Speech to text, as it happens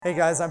Hey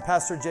guys, I'm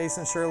Pastor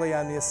Jason Shirley.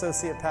 I'm the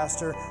associate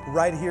pastor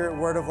right here at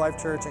Word of Life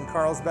Church in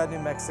Carlsbad, New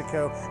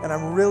Mexico, and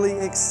I'm really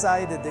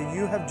excited that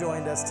you have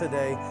joined us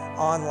today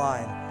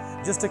online.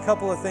 Just a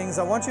couple of things.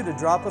 I want you to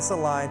drop us a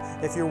line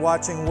if you're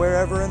watching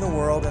wherever in the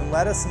world and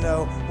let us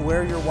know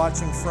where you're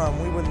watching from.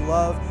 We would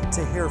love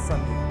to hear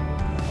from you.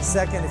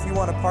 Second, if you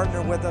want to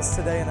partner with us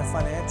today in a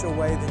financial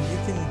way, then you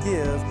can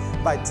give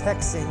by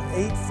texting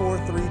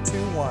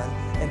 84321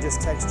 and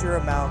just text your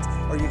amount,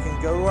 or you can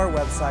go to our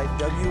website,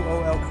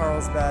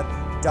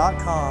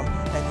 wolcarlsbad.com,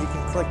 and you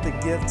can click the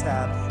Give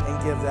tab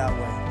and give that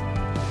way.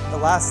 The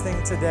last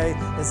thing today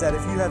is that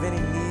if you have any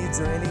needs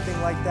or anything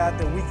like that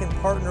that we can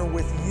partner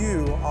with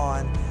you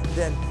on,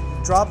 then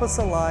drop us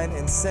a line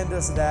and send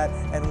us that,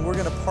 and we're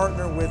going to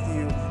partner with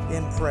you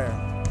in prayer.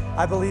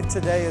 I believe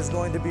today is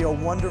going to be a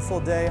wonderful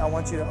day. I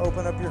want you to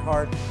open up your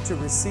heart to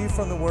receive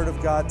from the Word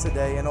of God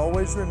today, and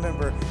always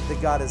remember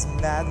that God is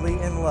madly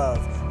in love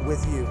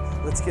with you.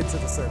 Let's get to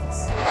the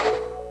service.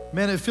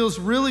 Man, it feels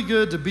really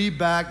good to be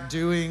back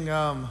doing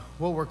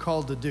what we're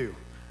called to do,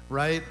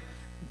 right?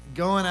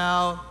 Going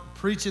out,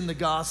 preaching the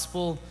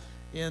gospel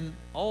in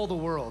all the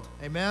world.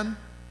 Amen?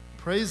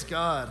 Praise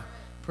God.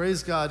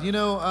 Praise God. You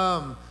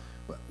know,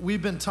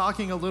 we've been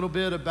talking a little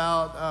bit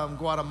about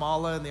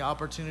Guatemala and the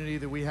opportunity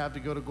that we have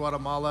to go to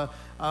Guatemala.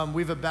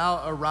 We've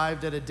about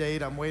arrived at a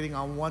date. I'm waiting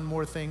on one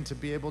more thing to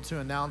be able to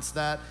announce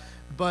that.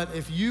 But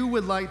if you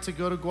would like to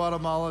go to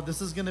Guatemala,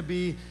 this is going to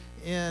be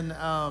in,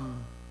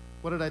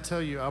 what did I tell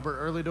you, Albert,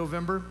 early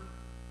November?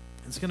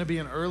 It's going to be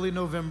in early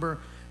November.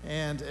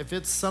 And if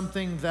it's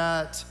something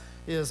that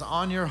is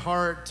on your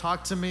heart,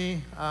 talk to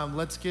me.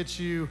 Let's get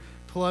you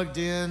plugged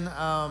in.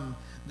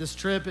 This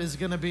trip is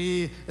going to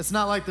be, it's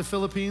not like the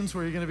Philippines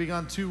where you're going to be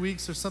gone 2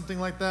 weeks or something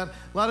like that.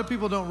 A lot of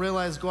people don't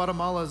realize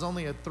Guatemala is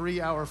only a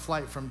 3-hour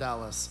flight from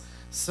Dallas.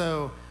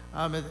 So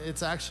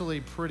it's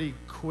actually pretty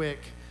quick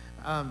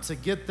to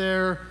get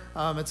there.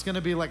 It's going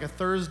to be like a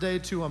Thursday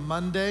to a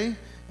Monday,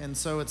 and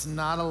so it's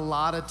not a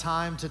lot of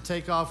time to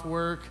take off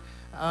work.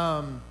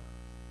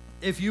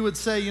 If you would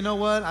say, you know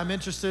what, I'm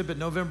interested, but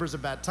November's a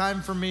bad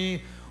time for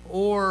me,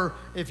 or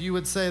if you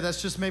would say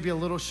that's just maybe a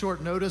little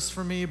short notice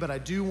for me, but I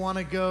do want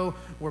to go.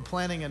 We're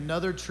planning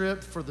another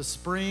trip for the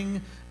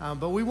spring,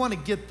 but we want to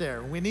get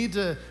there. We need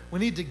to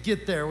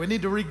get there. We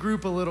need to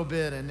regroup a little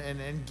bit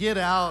and get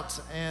out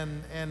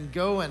and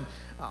go and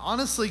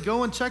honestly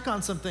go and check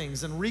on some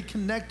things and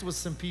reconnect with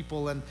some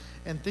people and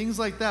things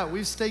like that.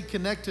 We've stayed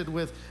connected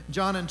with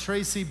John and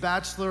Tracy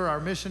Batchelor, our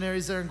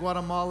missionaries there in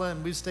Guatemala,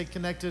 and we've stayed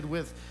connected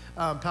with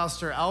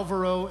Pastor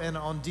Alvaro and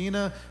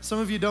Ondina. Some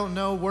of you don't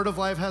know, Word of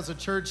Life has a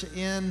church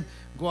in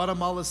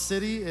Guatemala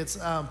City. It's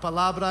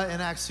Palabra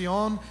en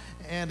Acción,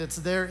 and it's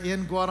there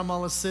in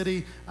Guatemala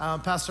City.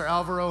 Pastor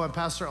Alvaro and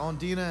Pastor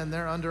Ondina, and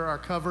they're under our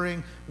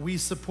covering. We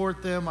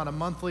support them on a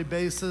monthly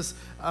basis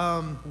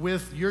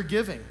with your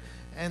giving.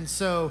 And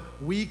so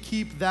we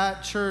keep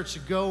that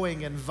church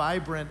going and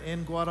vibrant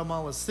in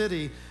Guatemala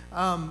City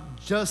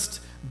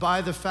just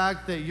by the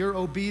fact that you're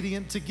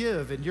obedient to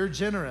give and you're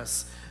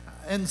generous.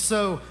 And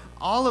so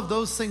all of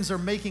those things are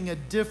making a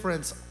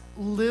difference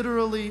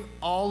literally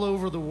all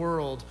over the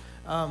world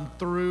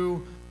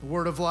through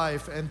Word of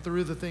Life and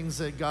through the things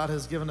that God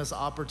has given us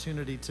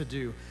opportunity to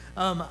do.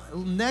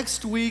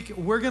 Next week,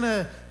 we're going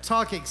to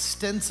talk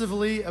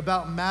extensively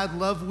about Mad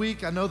Love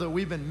Week. I know that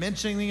we've been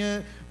mentioning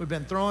it. We've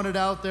been throwing it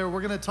out there.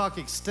 We're going to talk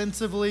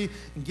extensively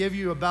and give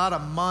you about a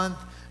month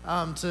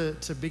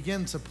to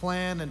begin to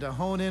plan and to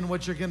hone in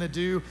what you're going to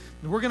do.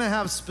 We're going to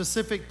have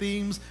specific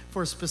themes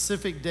for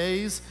specific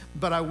days,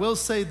 but I will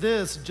say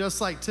this,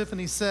 just like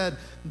Tiffany said,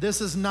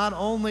 this is not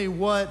only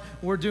what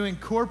we're doing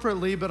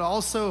corporately, but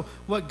also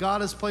what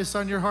God has placed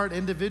on your heart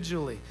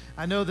individually.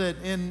 I know that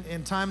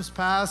in times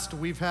past,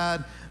 we've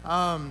had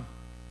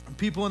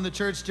people in the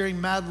church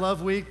during Mad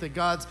Love Week that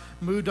God's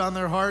moved on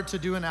their heart to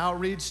do an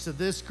outreach to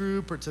this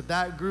group or to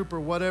that group or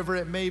whatever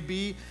it may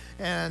be.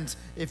 And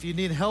if you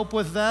need help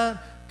with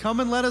that, come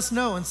and let us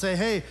know and say,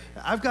 hey,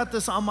 I've got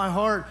this on my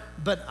heart,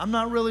 but I'm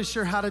not really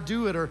sure how to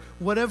do it, or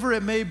whatever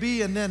it may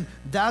be. And then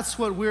that's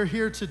what we're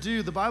here to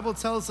do. The Bible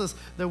tells us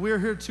that we're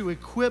here to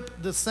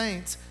equip the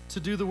saints to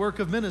do the work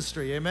of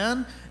ministry,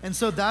 amen? And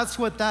so that's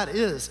what that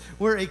is.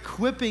 We're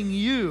equipping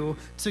you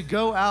to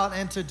go out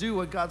and to do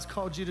what God's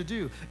called you to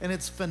do. And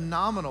it's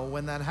phenomenal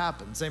when that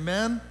happens,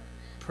 amen?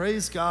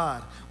 Praise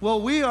God.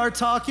 Well, we are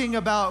talking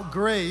about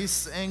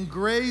grace, and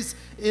grace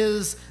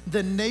is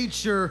the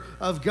nature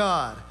of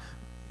God.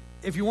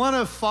 If you want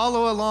to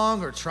follow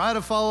along or try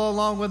to follow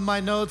along with my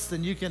notes,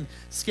 then you can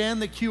scan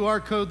the QR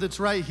code that's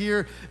right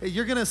here.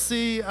 You're going to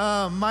see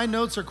my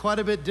notes are quite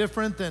a bit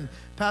different than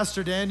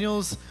Pastor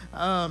Daniel's.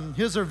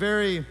 His are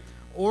very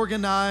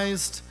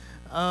organized,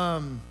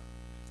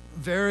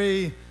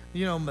 very,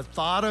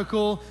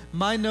 methodical.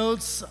 My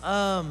notes,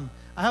 I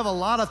have a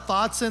lot of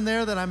thoughts in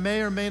there that I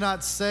may or may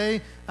not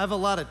say. I have a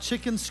lot of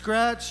chicken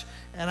scratch,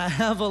 and I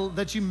have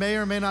that you may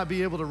or may not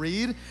be able to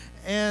read.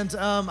 And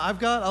I've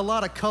got a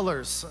lot of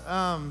colors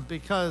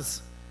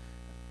because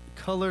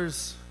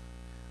colors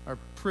are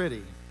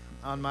pretty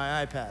on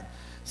my iPad.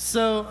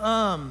 So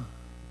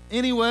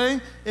Anyway,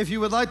 if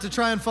you would like to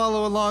try and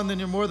follow along, then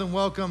you're more than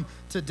welcome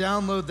to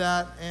download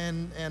that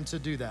and to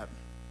do that.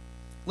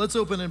 Let's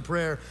open in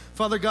prayer.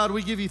 Father God,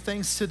 we give you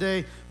thanks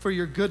today for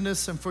your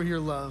goodness and for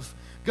your love.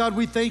 God,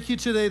 we thank you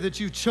today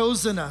that you've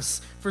chosen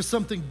us for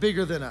something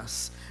bigger than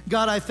us.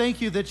 God, I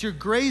thank you that your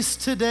grace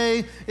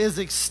today is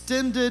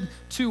extended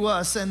to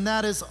us, and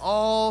that is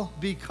all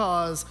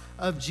because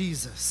of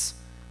Jesus.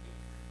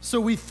 So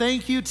we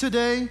thank you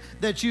today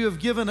that you have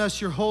given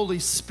us your Holy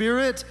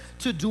Spirit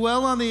to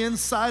dwell on the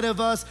inside of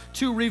us,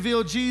 to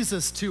reveal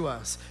Jesus to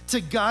us, to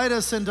guide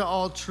us into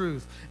all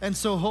truth. And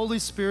so, Holy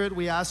Spirit,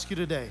 we ask you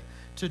today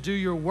to do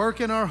your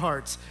work in our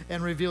hearts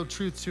and reveal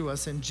truth to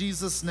us in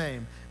Jesus'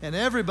 name. And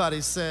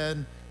everybody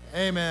said,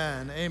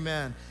 amen,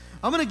 amen.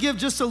 I'm going to give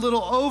just a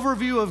little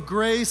overview of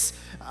grace.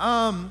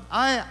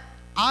 I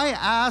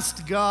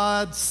asked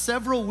God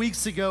several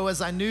weeks ago,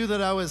 as I knew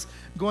that I was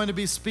going to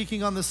be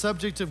speaking on the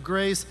subject of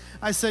grace.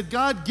 I said,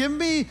 God, give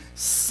me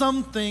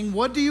something.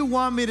 What do you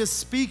want me to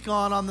speak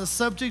on the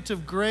subject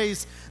of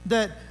grace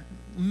that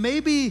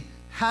maybe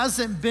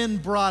hasn't been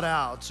brought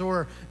out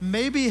or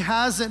maybe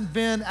hasn't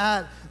been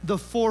at the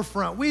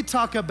forefront? We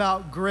talk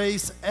about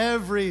grace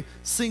every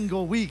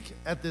single week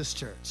at this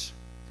church.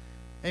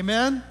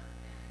 Amen?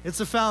 It's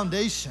a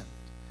foundation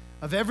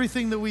of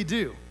everything that we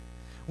do.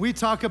 We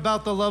talk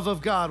about the love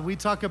of God. We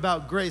talk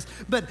about grace.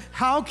 But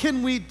how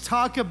can we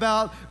talk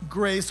about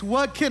grace?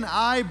 What can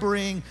I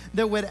bring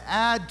that would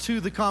add to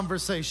the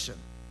conversation,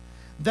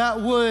 that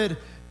would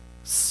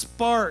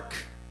spark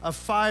a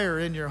fire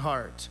in your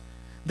heart,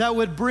 that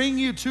would bring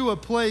you to a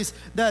place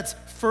that's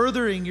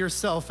furthering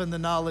yourself in the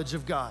knowledge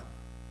of God?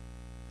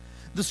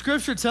 The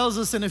scripture tells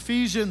us in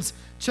Ephesians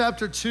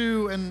chapter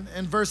 2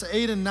 and verse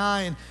 8 and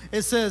 9,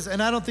 it says,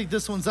 and I don't think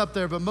this one's up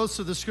there, but most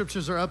of the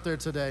scriptures are up there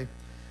today.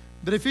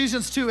 But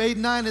Ephesians 2, 8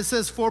 and 9, it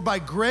says, for by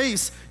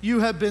grace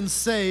you have been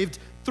saved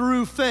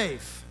through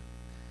faith.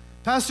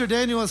 Pastor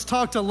Daniel has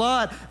talked a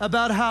lot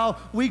about how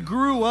we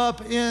grew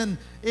up in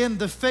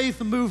the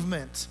faith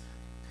movement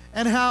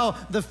and how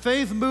the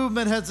faith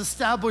movement has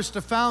established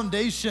a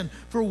foundation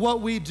for what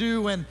we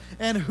do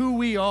and who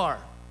we are.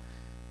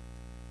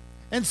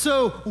 And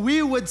so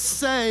we would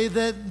say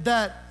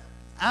that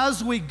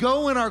as we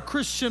go in our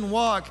Christian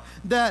walk,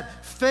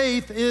 that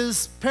faith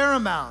is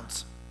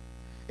paramount.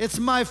 It's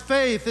my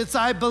faith. It's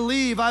I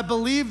believe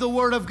the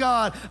Word of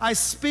God. I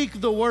speak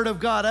the Word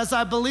of God. As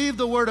I believe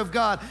the Word of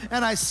God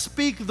and I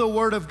speak the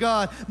Word of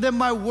God, then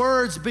my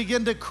words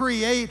begin to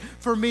create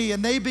for me,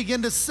 and they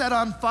begin to set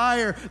on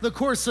fire the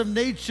course of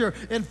nature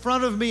in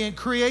front of me and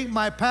create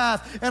my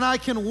path, and I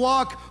can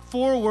walk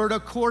forward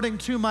according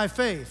to my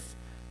faith.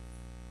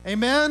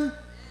 Amen?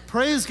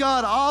 Praise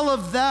God. All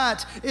of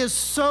that is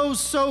so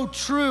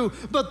true.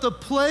 But the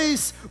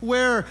place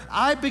where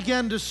I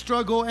began to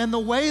struggle and the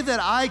way that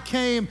I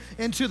came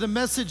into the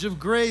message of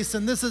grace,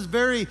 and this is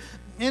very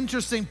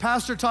interesting.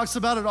 Pastor talks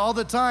about it all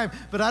the time,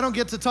 but I don't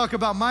get to talk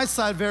about my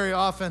side very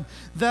often,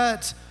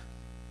 that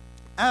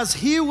as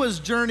he was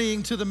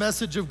journeying to the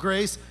message of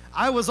grace,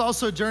 I was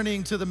also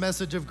journeying to the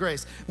message of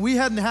grace. We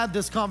hadn't had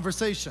this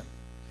conversation.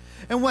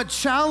 And what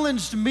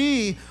challenged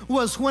me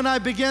was when I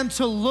began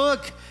to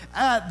look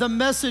at the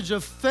message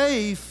of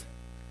faith,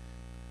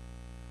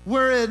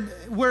 where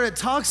it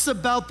talks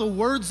about the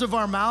words of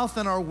our mouth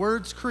and our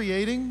words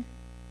creating.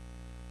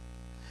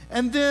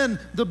 And then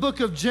the book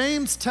of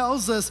James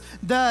tells us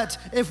that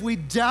if we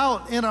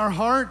doubt in our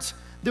heart,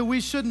 that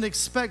we shouldn't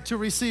expect to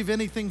receive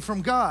anything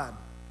from God.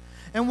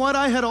 And what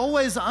I had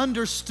always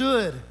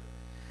understood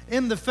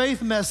in the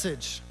faith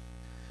message,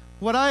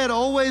 what I had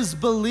always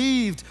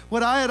believed,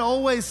 what I had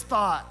always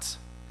thought,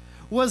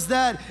 was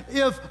that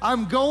if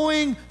I'm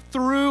going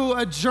through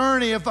a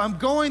journey, if I'm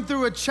going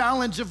through a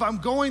challenge, if I'm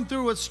going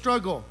through a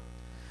struggle,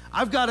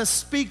 I've got to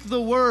speak the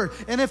word.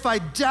 And if I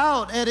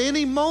doubt at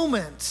any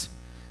moment,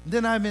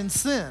 then I'm in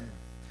sin.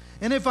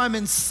 And if I'm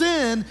in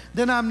sin,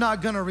 then I'm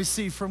not going to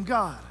receive from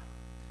God.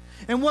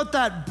 And what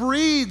that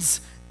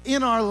breeds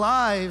in our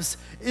lives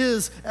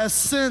is a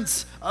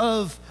sense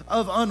of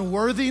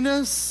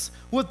unworthiness.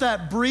 What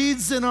that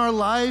breeds in our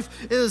life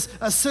is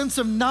a sense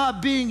of not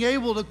being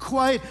able to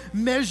quite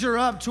measure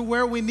up to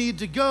where we need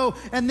to go.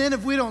 And then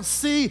if we don't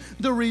see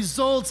the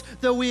results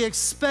that we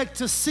expect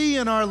to see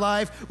in our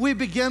life, we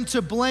begin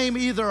to blame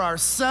either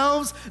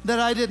ourselves that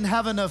I didn't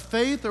have enough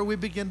faith, or we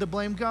begin to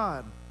blame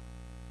God.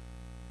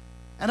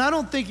 And I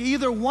don't think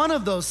either one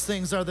of those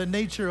things are the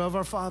nature of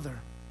our Father.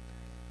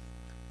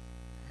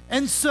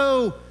 And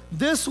so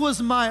this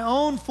was my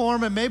own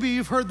form, and maybe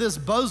you've heard this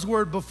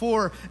buzzword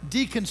before,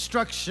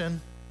 deconstruction.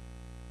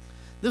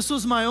 This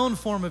was my own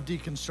form of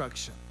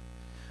deconstruction.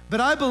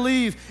 But I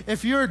believe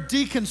if you're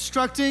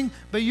deconstructing,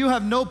 but you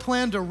have no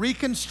plan to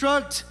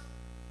reconstruct,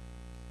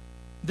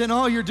 then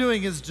all you're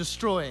doing is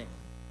destroying.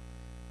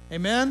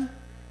 Amen?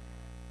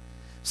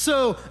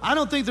 So I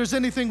don't think there's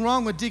anything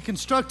wrong with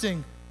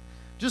deconstructing.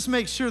 Just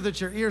make sure that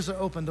your ears are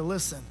open to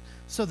listen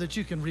so that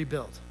you can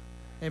rebuild.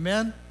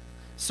 Amen?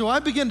 So I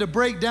began to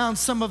break down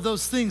some of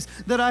those things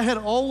that I had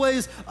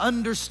always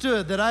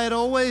understood, that I had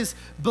always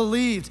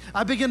believed.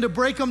 I began to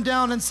break them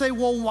down and say,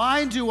 well,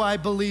 why do I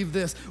believe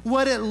this?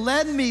 What it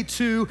led me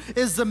to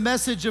is the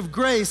message of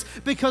grace,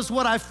 because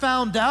what I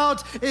found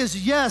out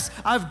is, yes,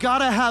 I've got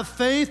to have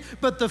faith,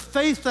 but the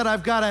faith that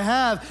I've got to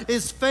have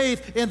is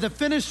faith in the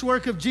finished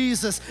work of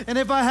Jesus. And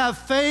if I have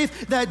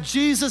faith that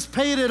Jesus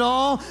paid it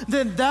all,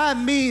 then that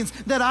means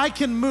that I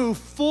can move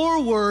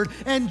forward,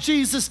 and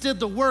Jesus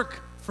did the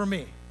work for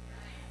me.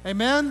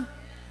 Amen?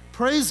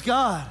 Praise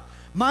God.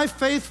 My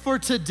faith for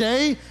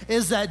today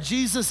is that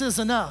Jesus is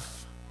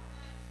enough.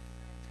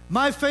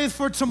 My faith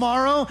for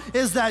tomorrow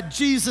is that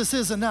Jesus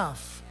is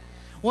enough.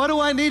 What do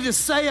I need to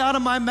say out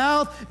of my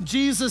mouth?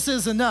 Jesus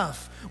is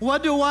enough.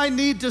 What do I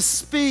need to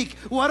speak?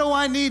 What do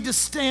I need to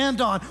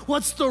stand on?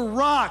 What's the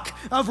rock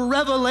of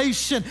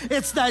revelation?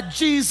 It's that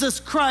Jesus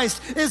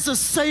Christ is the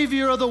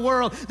Savior of the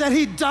world, that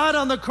He died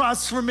on the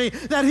cross for me,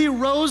 that He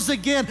rose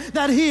again,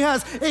 that He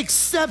has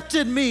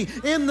accepted me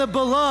in the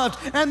beloved,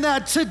 and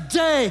that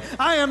today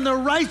I am the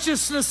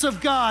righteousness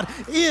of God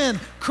in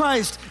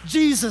Christ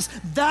Jesus.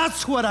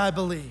 That's what I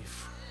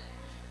believe.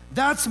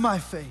 That's my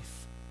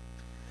faith.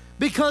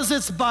 Because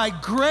it's by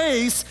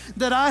grace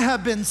that I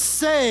have been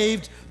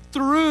saved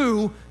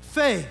through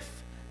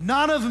faith.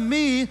 Not of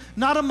me,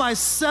 not of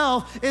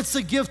myself. It's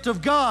a gift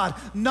of God,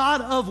 not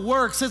of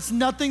works. It's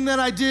nothing that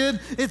I did.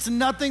 It's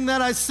nothing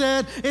that I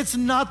said. It's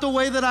not the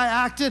way that I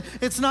acted.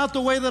 It's not the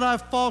way that I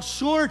fall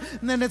short.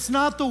 And then it's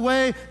not the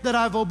way that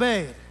I've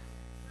obeyed.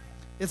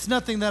 It's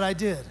nothing that I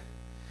did.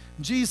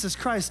 Jesus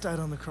Christ died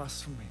on the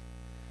cross for me.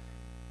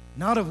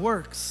 Not of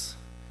works,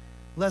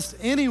 lest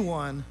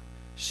anyone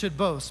should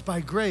boast. By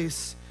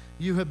grace,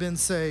 you have been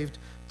saved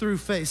through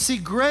faith. See,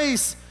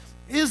 grace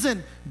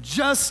isn't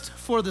just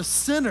for the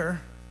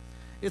sinner,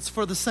 it's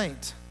for the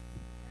saint.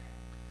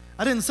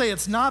 I didn't say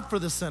it's not for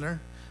the sinner,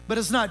 but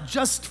it's not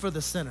just for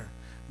the sinner.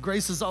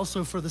 Grace is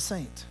also for the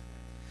saint.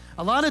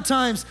 A lot of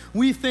times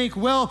we think,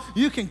 well,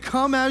 you can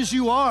come as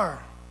you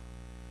are,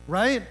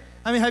 right?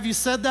 I mean, have you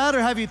said that or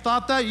have you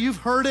thought that? You've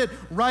heard it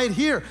right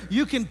here.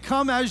 You can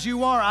come as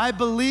you are. I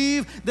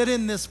believe that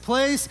in this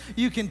place,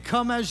 you can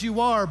come as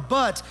you are.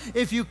 But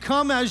if you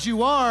come as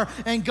you are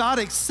and God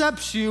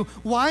accepts you,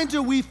 why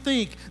do we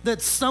think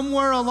that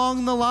somewhere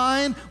along the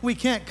line, we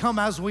can't come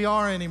as we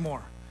are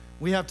anymore?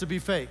 We have to be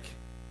fake.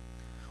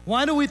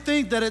 Why do we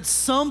think that at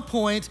some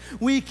point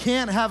we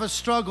can't have a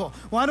struggle?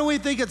 Why do we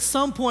think at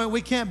some point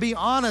we can't be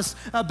honest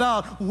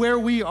about where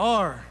we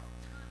are?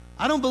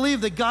 I don't believe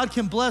that God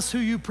can bless who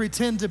you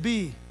pretend to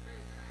be.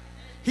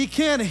 He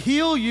can't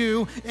heal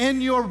you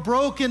in your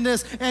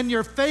brokenness and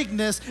your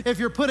fakeness if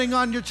you're putting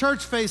on your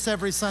church face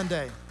every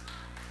Sunday.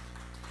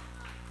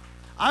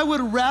 I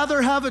would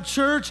rather have a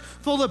church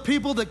full of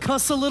people that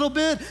cuss a little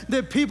bit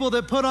than people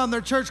that put on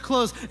their church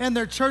clothes and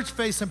their church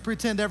face and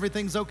pretend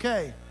everything's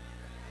okay.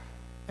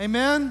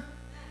 Amen?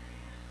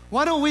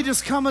 Why don't we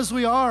just come as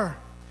we are?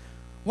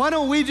 Why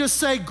don't we just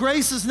say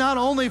grace is not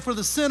only for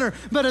the sinner,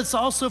 but it's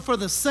also for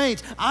the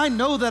saint? I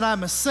know that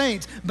I'm a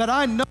saint, but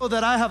I know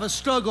that I have a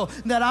struggle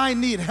that I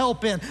need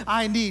help in.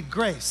 I need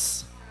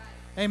grace.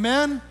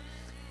 Amen?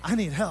 I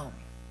need help.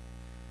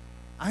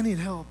 I need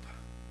help.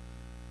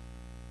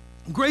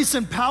 Grace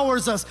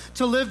empowers us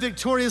to live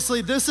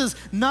victoriously. This is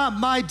not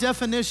my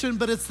definition,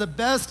 but it's the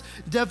best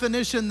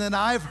definition that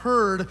I've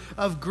heard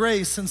of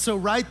grace. And so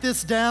write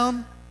this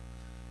down.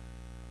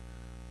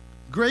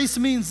 Grace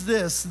means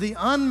this: the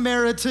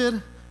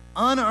unmerited,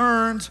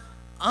 unearned,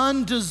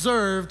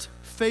 undeserved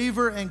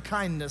favor and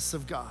kindness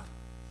of God.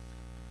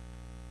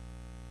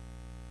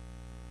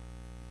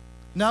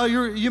 Now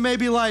you may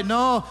be like,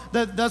 no,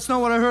 that's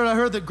not what I heard. I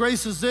heard that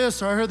grace is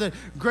this, or I heard that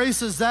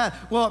grace is that.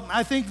 Well,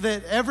 I think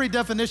that every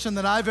definition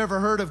that I've ever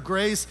heard of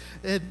grace,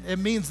 it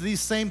means these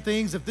same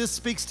things. If this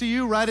speaks to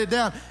you, write it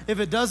down. If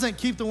it doesn't,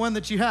 keep the one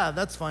that you have.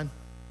 That's fine.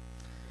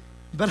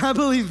 But I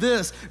believe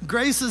this: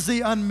 grace is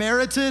the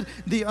unmerited,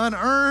 the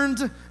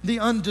unearned, the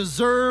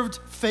undeserved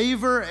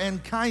favor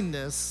and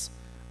kindness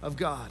of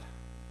God.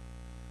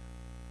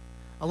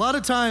 A lot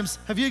of times,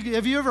 have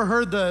you ever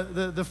heard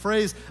the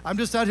phrase, I'm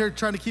just out here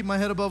trying to keep my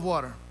head above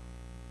water?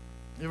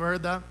 You ever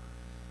heard that?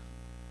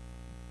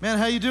 Man,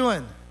 how you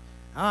doing?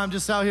 I'm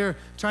just out here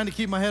trying to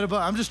keep my head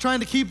above. I'm just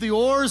trying to keep the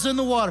oars in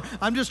the water.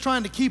 I'm just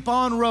trying to keep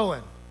on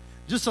rowing.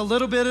 Just a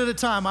little bit at a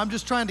time. I'm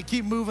just trying to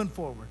keep moving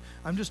forward.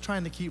 I'm just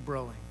trying to keep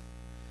rowing.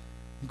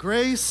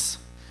 Grace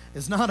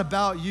is not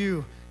about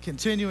you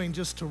continuing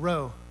just to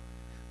row.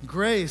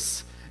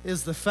 Grace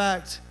is the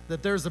fact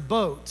that there's a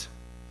boat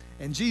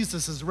and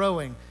Jesus is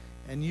rowing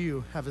and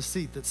you have a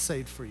seat that's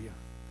saved for you.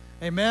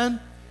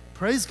 Amen?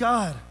 Praise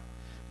God.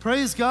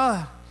 Praise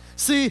God.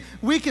 See,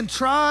 we can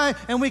try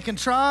and we can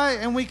try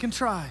and we can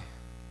try,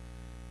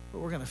 but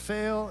we're going to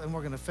fail and we're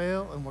going to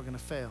fail and we're going to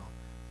fail.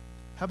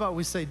 How about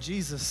we say,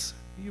 Jesus,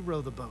 you row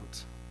the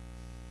boat.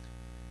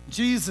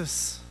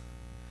 Jesus,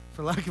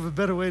 for lack of a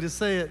better way to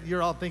say it,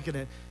 you're all thinking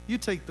it, you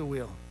take the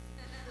wheel,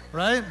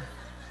 right?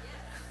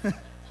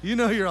 You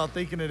know you're all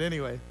thinking it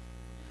anyway.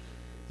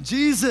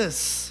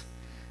 Jesus.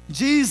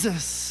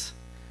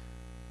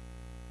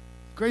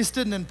 Grace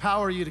didn't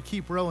empower you to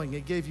keep rowing.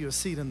 It gave you a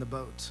seat in the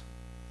boat.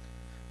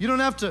 You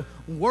don't have to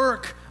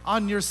work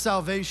on your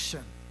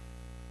salvation.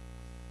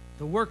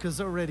 The work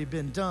has already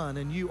been done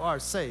and you are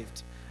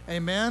saved.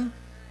 Amen?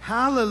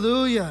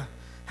 Hallelujah.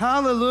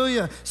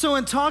 Hallelujah. So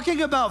in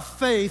talking about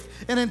faith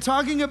and in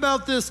talking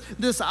about this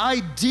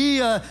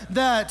idea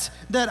that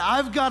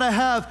I've got to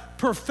have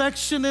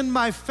perfection in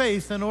my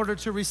faith in order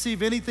to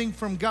receive anything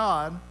from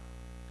God,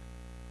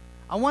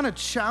 I want to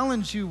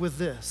challenge you with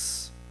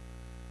this.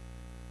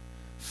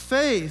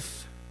 Your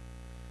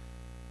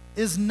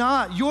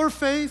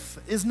faith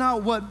is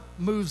not what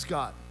moves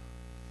God.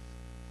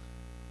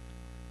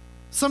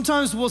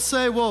 Sometimes we'll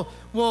say, well,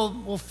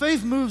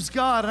 faith moves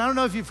God. And I don't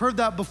know if you've heard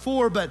that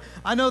before, but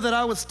I know that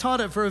I was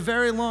taught it for a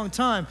very long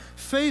time.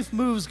 Faith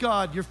moves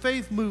God. Your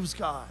faith moves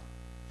God.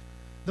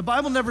 The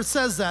Bible never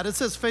says that. It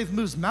says faith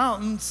moves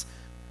mountains,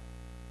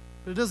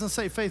 but it doesn't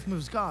say faith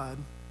moves God.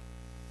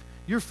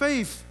 Your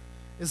faith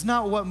is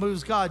not what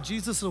moves God.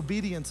 Jesus'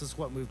 obedience is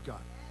what moved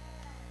God.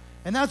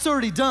 And that's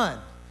already done.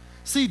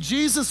 See,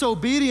 Jesus'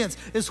 obedience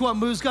is what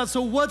moves God.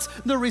 So what's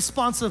the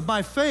response of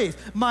my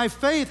faith? My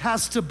faith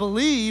has to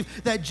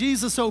believe that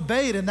Jesus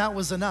obeyed and that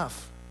was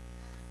enough.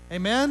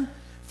 Amen?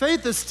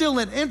 Faith is still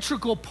an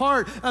integral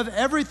part of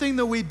everything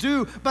that we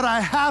do, but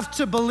I have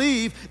to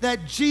believe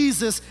that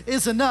Jesus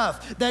is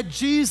enough, that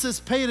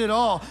Jesus paid it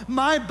all.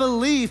 My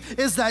belief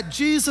is that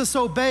Jesus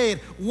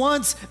obeyed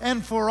once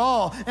and for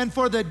all. And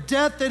for the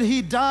death that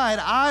he died,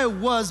 I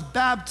was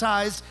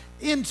baptized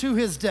into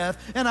his death,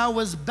 and I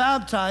was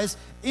baptized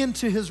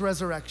into his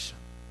resurrection.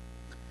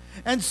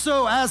 And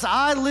so as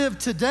I live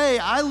today,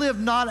 I live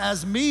not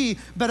as me,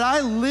 but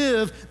I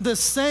live the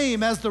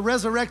same as the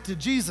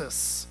resurrected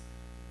Jesus.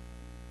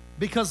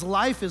 Because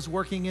life is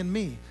working in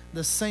me,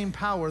 the same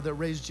power that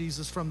raised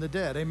Jesus from the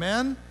dead.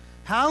 Amen?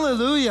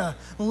 Hallelujah.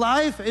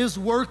 Life is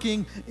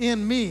working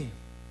in me.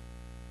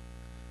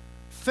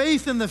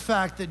 Faith in the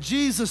fact that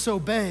Jesus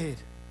obeyed.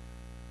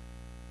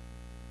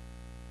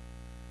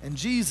 And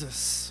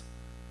Jesus,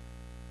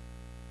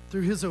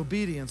 through his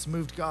obedience,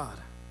 moved God.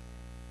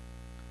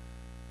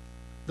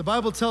 The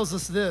Bible tells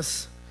us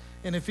this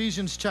in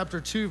Ephesians chapter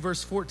 2,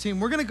 verse 14.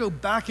 We're going to go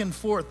back and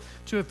forth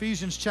to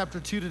Ephesians chapter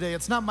 2 today.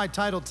 It's not my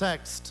title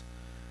text,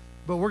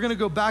 but we're going to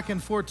go back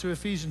and forth to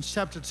Ephesians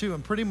chapter 2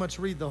 and pretty much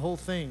read the whole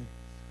thing.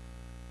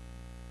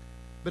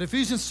 But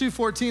Ephesians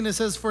 2:14, it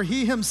says, "For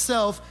he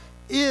himself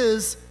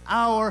is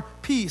our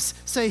peace."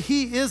 Say,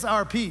 he is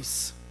our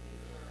peace.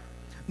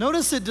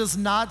 Notice it does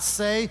not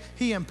say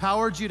he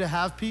empowered you to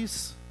have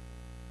peace.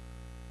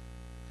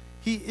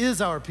 He is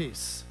our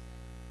peace.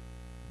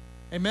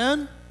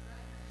 Amen?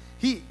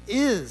 He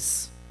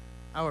is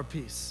our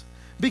peace.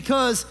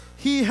 Because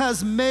he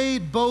has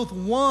made both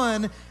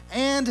one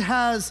and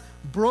has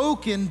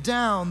broken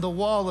down the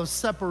wall of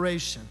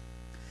separation,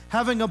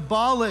 having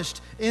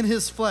abolished in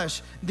his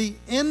flesh the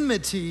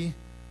enmity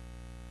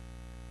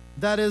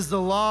that is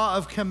the law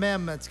of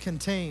commandments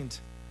contained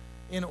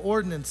in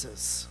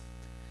ordinances.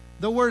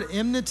 The word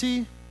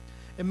enmity,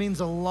 it means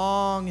a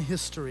long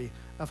history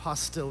of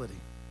hostility.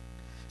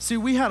 See,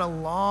 we had a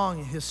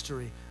long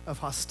history of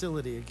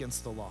hostility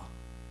against the law,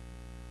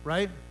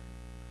 right?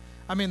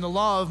 I mean, the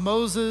law of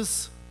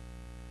Moses,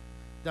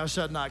 thou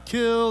shalt not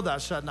kill, thou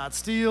shalt not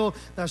steal,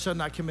 thou shalt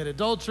not commit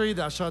adultery,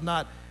 thou shalt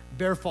not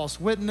bear false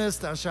witness,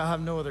 thou shalt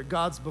have no other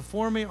gods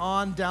before me,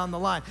 on down the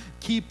line.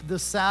 Keep the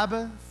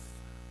Sabbath.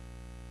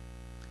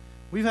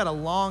 We've had a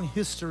long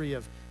history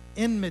of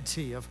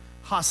enmity, of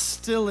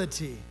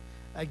hostility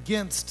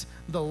against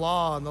the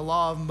law and the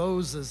law of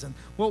Moses and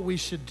what we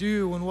should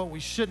do and what we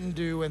shouldn't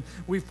do, and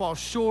we fall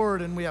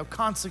short and we have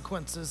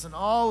consequences and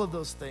all of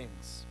those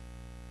things.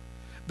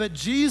 But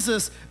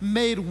Jesus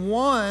made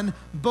one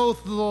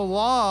both the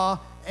law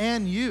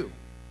and you.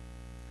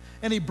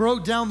 And he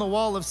broke down the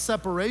wall of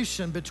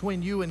separation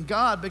between you and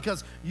God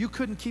because you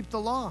couldn't keep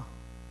the law.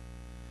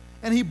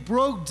 And he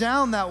broke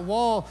down that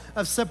wall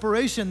of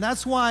separation.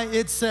 That's why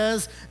it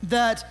says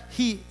that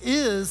he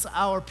is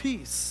our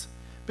peace.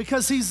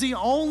 Because he's the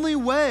only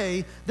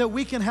way that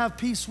we can have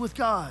peace with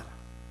God.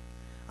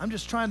 I'm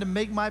just trying to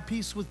make my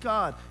peace with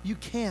God. You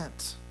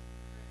can't.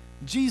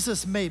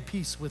 Jesus made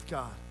peace with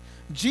God.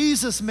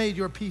 Jesus made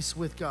your peace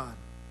with God.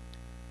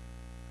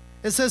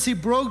 It says he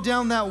broke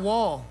down that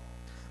wall,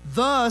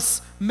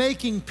 thus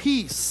making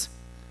peace,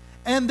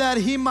 and that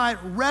he might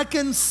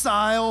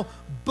reconcile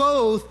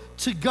both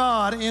to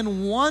God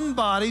in one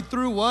body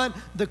through what?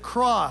 The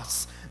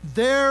cross,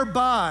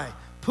 thereby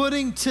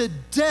putting to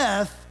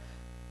death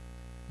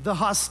the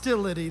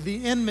hostility,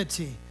 the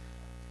enmity.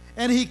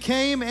 And he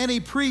came and he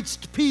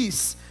preached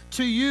peace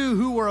to you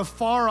who were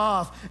afar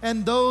off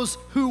and those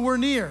who were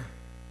near.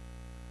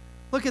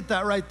 Look at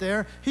that right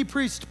there. He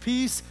preached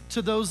peace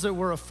to those that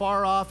were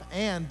afar off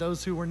and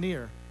those who were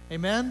near.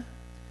 Amen?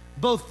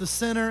 Both the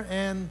sinner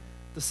and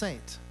the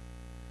saint.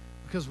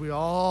 Because we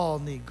all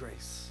need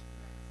grace.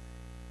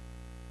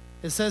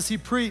 It says he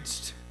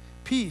preached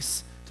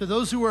peace to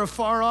those who were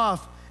afar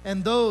off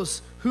and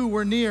those who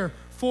were near.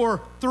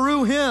 For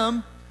through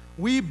him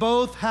we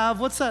both have,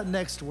 what's that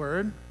next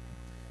word?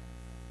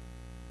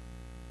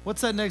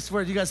 What's that next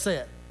word? You guys say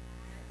it.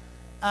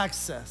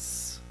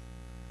 Access.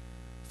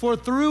 For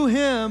through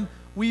him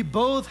we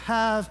both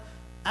have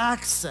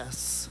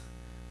access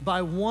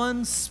by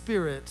one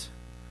Spirit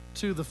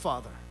to the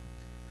Father.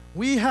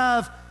 We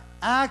have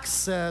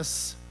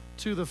access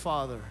to the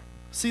Father.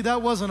 See,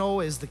 that wasn't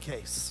always the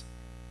case.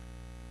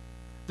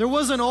 There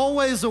wasn't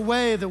always a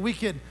way that we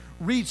could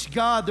reach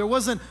God. There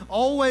wasn't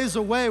always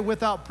a way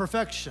without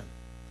perfection.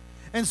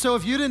 And so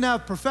if you didn't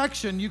have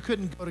perfection, you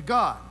couldn't go to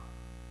God.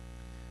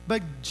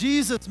 But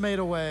Jesus made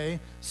a way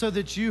so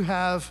that you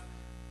have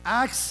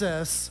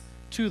access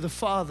to the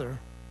Father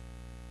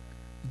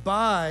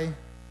by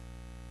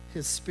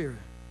his Spirit.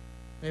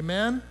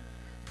 Amen?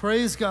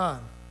 Praise God.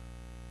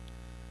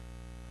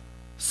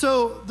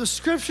 So the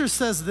scripture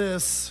says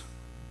this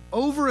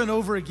over and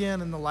over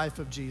again in the life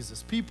of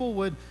Jesus. People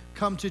would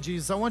come to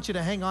Jesus. I want you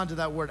to hang on to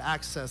that word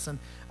access. And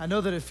I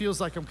know that it feels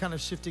like I'm kind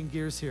of shifting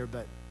gears here,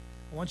 but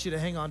I want you to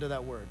hang on to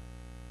that word.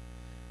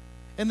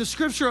 In the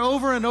scripture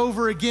over and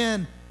over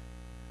again,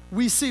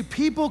 we see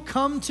people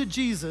come to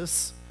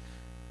Jesus,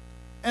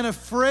 and a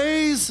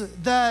phrase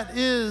that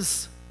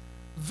is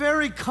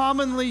very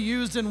commonly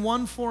used in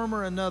one form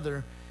or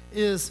another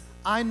is,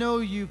 I know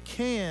you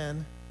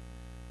can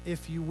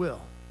if you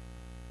will.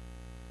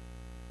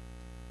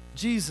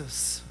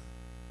 Jesus,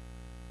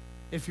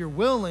 if you're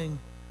willing,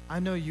 I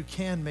know you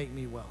can make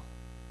me well.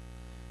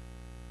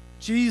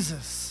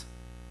 Jesus,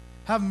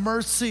 have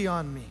mercy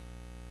on me.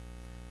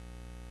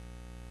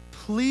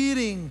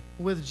 Pleading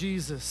with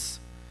Jesus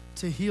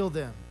to heal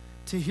them,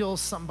 to heal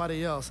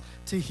somebody else,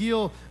 to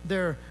heal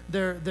their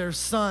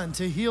son,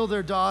 to heal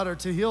their daughter,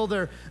 to heal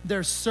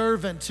their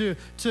servant,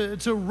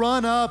 to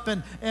run up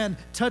and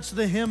touch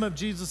the hem of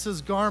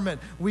Jesus'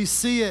 garment. We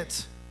see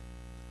it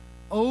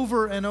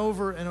over and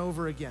over and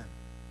over again.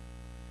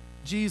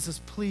 Jesus,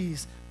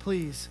 please,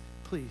 please,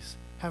 please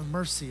have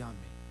mercy on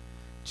me.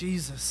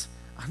 Jesus,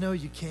 I know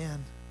you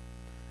can.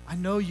 I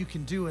know you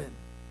can do it.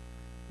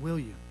 Will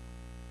you?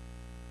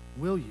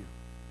 Will you?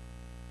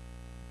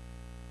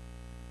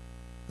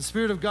 The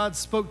Spirit of God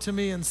spoke to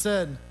me and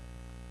said,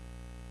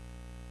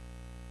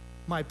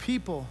 my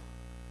people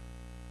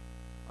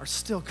are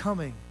still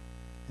coming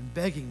and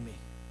begging me.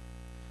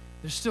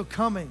 They're still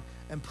coming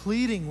and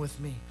pleading with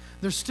me.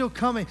 They're still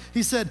coming.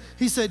 He said,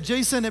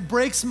 Jason, it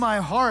breaks my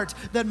heart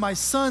that my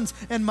sons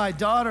and my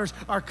daughters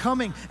are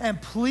coming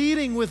and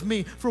pleading with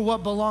me for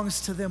what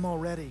belongs to them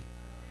already.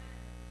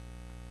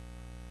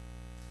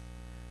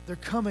 They're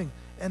coming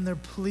and they're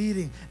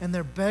pleading and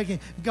they're begging.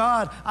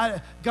 God,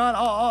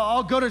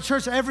 I'll go to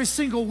church every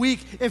single week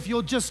if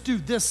you'll just do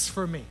this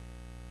for me.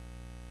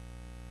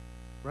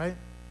 Right?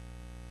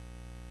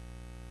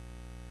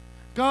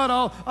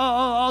 God,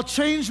 I'll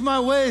change my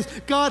ways.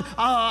 God,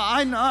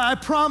 I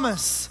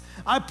promise.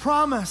 I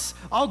promise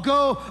I'll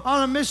go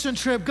on a mission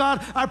trip.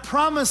 God, I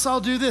promise I'll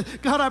do this.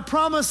 God, I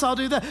promise I'll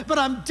do that. But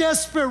I'm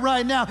desperate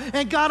right now.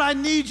 And God, I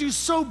need you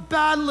so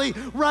badly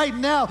right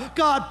now.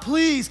 God,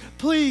 please,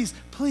 please,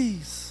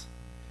 please.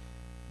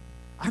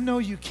 I know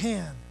you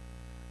can.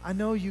 I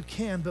know you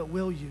can, but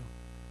will you?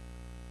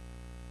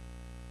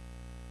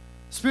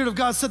 Spirit of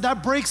God said,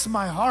 that breaks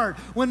my heart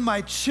when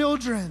my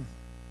children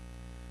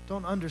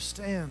don't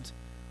understand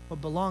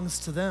what belongs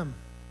to them.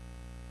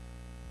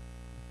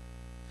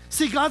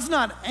 See, God's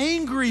not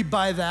angry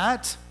by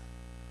that.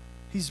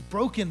 He's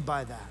broken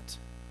by that.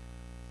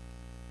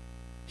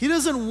 He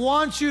doesn't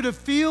want you to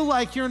feel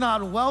like you're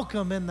not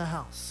welcome in the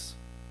house.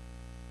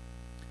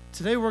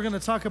 Today we're going to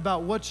talk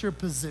about what's your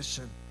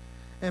position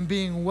and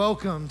being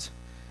welcomed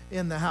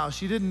in the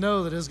house. You didn't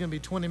know that it was going to be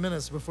 20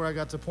 minutes before I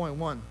got to point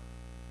one.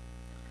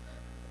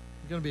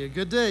 It's going to be a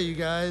good day, you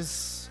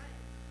guys.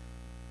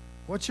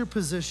 What's your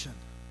position?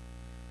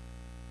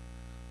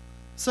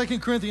 2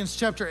 Corinthians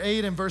chapter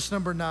 8 and verse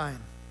number 9.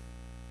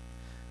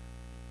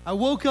 I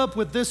woke up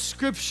with this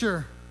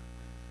scripture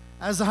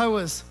as I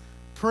was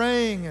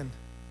praying and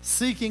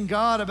seeking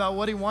God about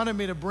what he wanted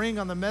me to bring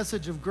on the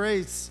message of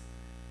grace.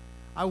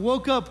 I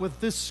woke up with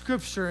this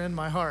scripture in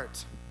my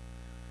heart.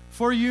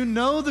 For you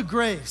know the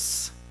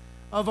grace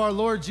of our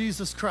Lord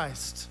Jesus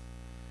Christ,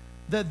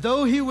 that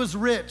though he was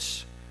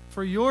rich,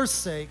 for your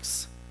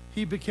sakes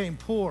he became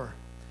poor,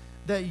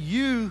 that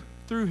you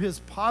through his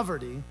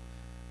poverty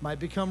might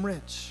become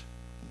rich.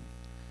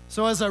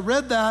 So as I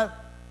read that,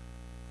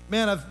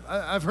 man,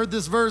 I've heard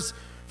this verse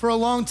for a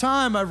long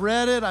time. I've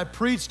read it. I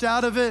preached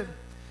out of it.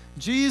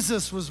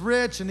 Jesus was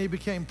rich and he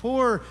became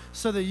poor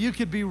so that you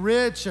could be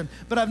rich.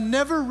 But I've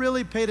never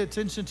really paid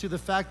attention to the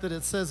fact that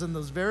it says in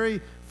those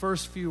very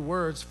first few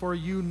words, for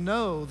you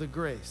know the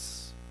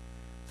grace.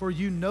 For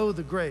you know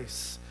the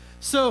grace.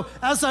 So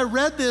as I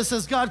read this,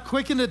 as God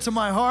quickened it to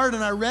my heart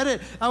and I read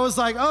it, I was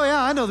like, oh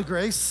yeah, I know the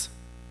grace.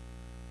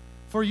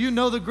 For you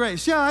know the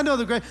grace. Yeah, I know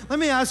the grace. Let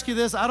me ask you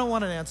this. I don't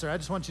want an answer. I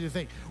just want you to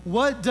think.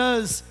 What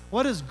does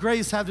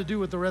grace have to do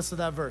with the rest of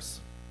that verse?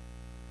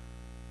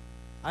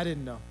 I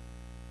didn't know.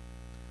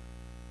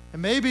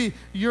 And maybe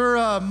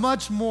you're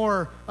much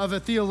more of a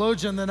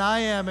theologian than I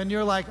am, and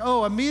you're like,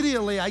 oh,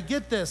 immediately I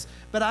get this,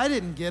 but I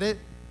didn't get it.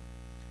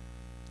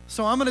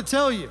 So I'm going to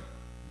tell you.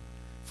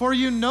 For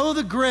you know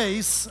the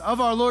grace of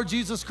our Lord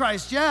Jesus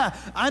Christ. Yeah,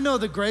 I know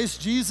the grace.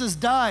 Jesus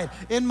died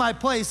in my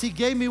place. He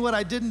gave me what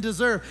I didn't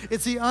deserve.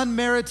 It's the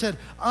unmerited,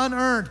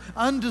 unearned,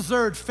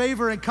 undeserved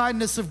favor and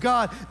kindness of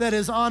God that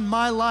is on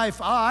my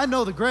life. I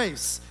know the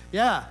grace.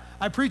 Yeah,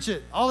 I preach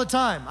it all the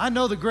time. I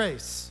know the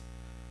grace.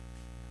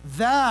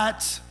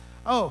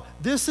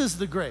 This is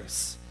the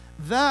grace.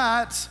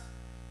 That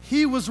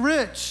he was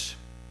rich.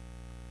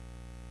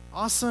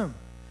 Awesome.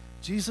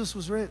 Jesus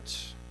was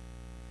rich.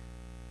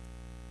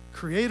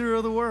 Creator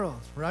of the world,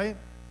 right?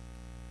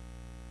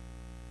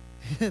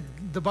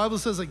 The Bible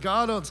says that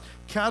God owns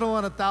cattle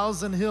on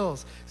 1,000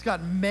 hills. He's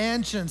got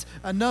mansions,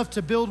 enough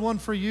to build one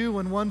for you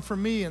and one for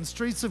me, and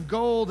streets of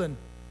gold, and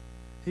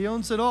he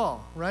owns it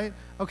all, right?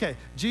 Okay,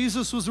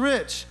 Jesus was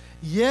rich,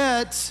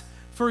 yet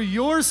for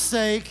your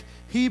sake,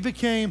 he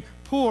became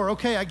poor.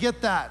 Okay, I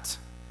get that.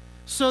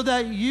 So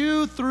that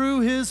you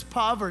through his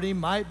poverty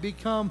might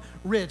become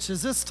rich.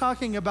 Is this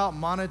talking about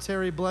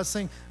monetary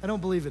blessing? I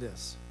don't believe it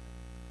is.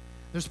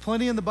 There's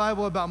plenty in the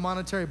Bible about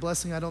monetary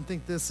blessing. I don't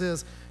think this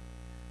is.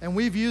 And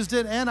we've used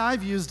it, and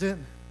I've used it,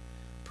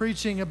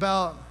 preaching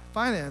about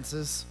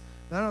finances.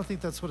 And I don't think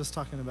that's what it's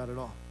talking about at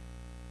all.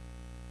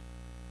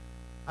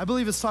 I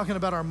believe it's talking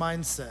about our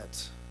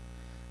mindset.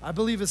 I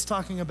believe it's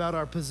talking about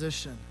our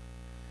position.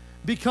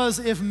 Because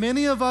if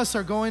many of us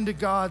are going to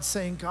God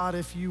saying, God,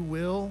 if you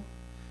will,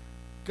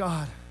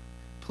 God,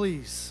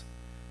 please,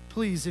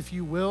 if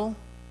you will.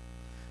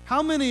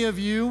 How many of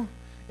you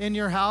in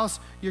your house,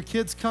 your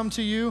kids come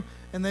to you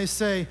and they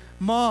say,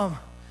 Mom,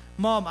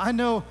 I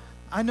know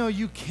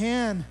you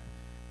can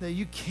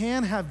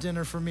have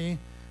dinner for me,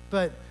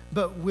 but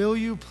will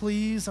you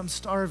please? I'm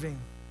starving.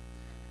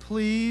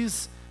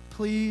 Please.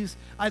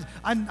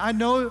 I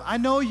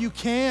know you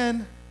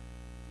can,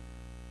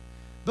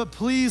 but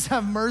please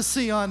have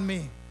mercy on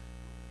me.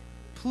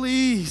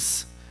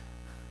 Please.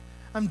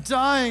 I'm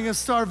dying of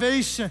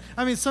starvation.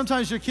 I mean,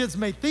 sometimes your kids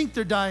may think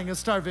they're dying of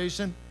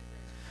starvation,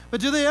 but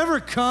do they ever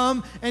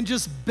come and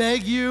just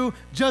beg you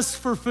just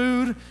for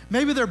food?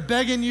 Maybe they're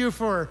begging you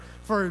for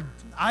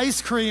ice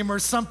cream or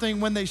something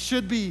when they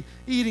should be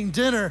eating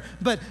dinner,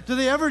 but do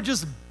they ever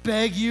just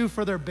beg you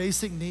for their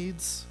basic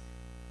needs?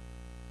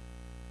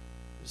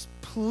 Just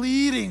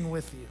pleading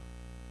with you.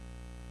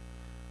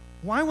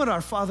 Why would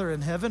our Father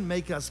in heaven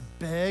make us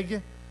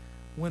beg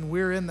when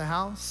we're in the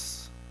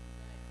house?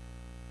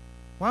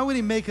 Why would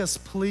he make us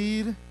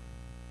plead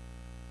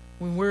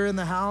when we're in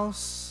the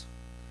house?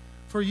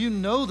 For you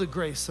know the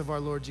grace of our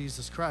Lord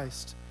Jesus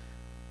Christ.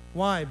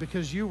 Why?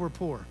 Because you were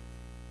poor.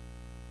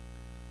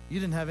 You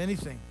didn't have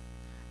anything.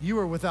 You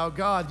were without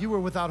God. You were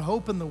without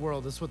hope in the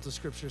world, is what the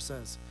scripture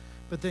says.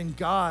 But then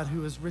God,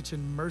 who is rich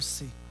in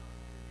mercy,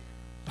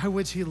 by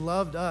which he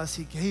loved us,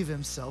 he gave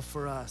himself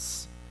for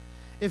us.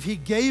 If he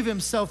gave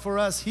himself for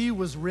us, he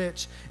was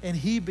rich and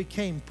he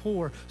became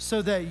poor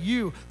so that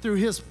you, through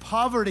his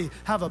poverty,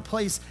 have a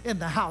place in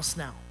the house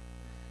now.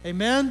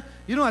 Amen?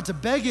 You don't have to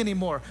beg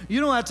anymore.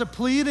 You don't have to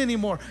plead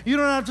anymore. You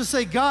don't have to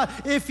say, God,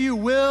 if you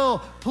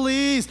will,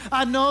 please.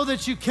 I know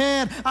that you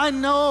can. I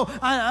know.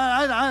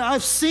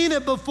 I've seen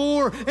it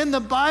before. In the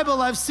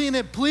Bible, I've seen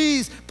it.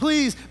 Please.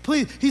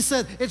 He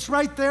said, it's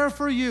right there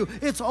for you.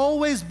 It's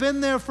always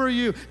been there for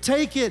you.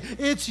 Take it.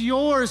 It's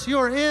yours.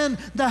 You're in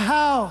the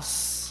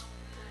house.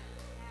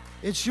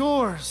 It's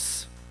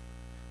yours.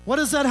 What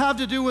does that have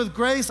to do with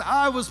grace?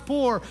 I was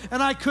poor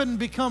and I couldn't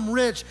become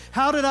rich.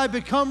 How did I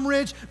become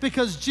rich?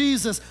 Because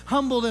Jesus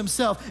humbled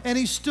himself and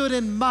he stood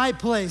in my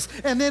place.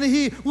 And then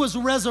he was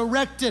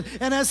resurrected.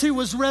 And as he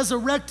was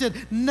resurrected,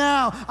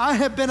 now I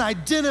have been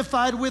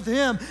identified with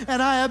him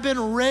and I have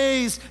been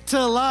raised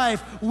to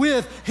life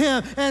with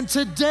him. And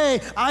today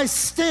I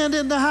stand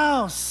in the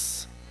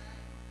house.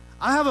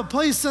 I have a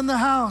place in the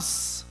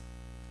house.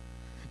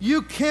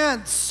 You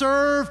can't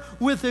serve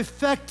with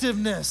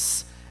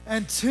effectiveness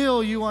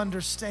until you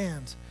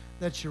understand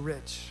that you're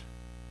rich.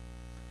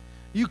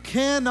 You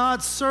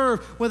cannot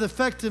serve with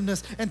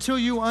effectiveness until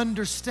you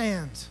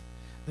understand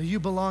that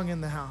you belong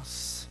in the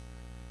house.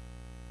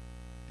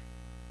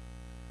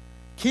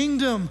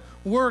 Kingdom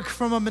work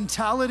from a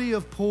mentality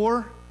of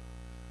poor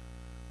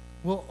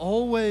will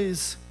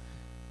always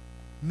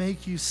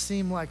make you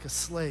seem like a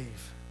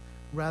slave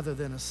rather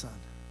than a son.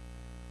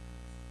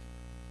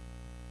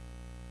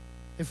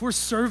 If we're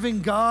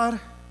serving God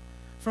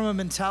from a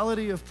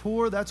mentality of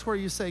poor, that's where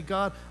you say,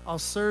 God, I'll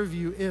serve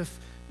you if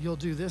you'll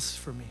do this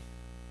for me.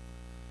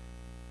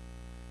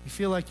 You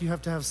feel like you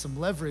have to have some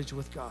leverage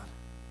with God.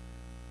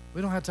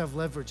 We don't have to have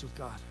leverage with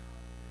God.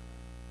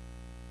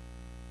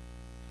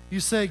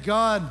 You say,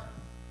 God,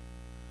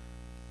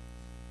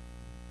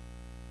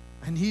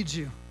 I need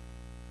you.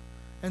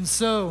 And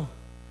so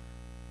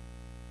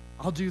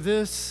I'll do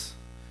this,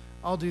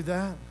 I'll do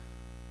that.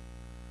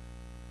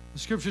 The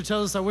scripture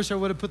tells us, I wish I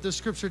would have put this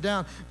scripture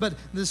down, but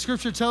the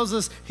scripture tells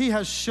us he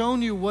has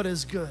shown you what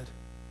is good.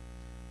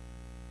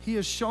 He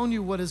has shown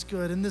you what is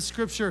good. In this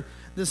scripture,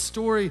 this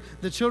story,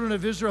 the children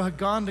of Israel had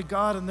gone to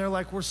God and they're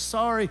like, we're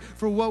sorry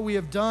for what we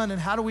have done,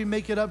 and how do we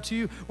make it up to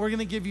you? We're going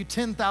to give you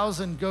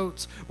 10,000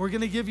 goats. We're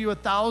going to give you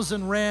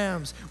 1,000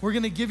 rams. We're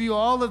going to give you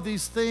all of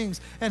these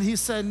things. And he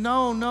said,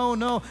 no, no,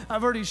 no.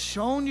 I've already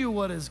shown you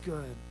what is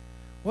good.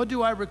 What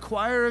do I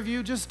require of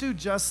you? Just do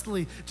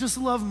justly. Just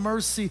love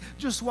mercy.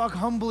 Just walk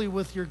humbly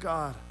with your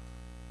God.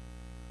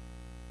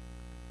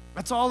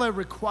 That's all I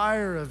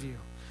require of you.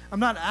 I'm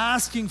not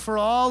asking for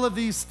all of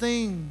these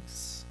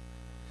things.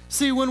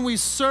 See, when we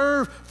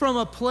serve from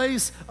a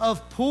place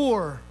of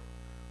poor,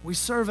 we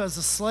serve as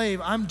a slave.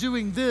 I'm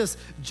doing this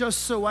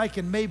just so I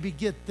can maybe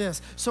get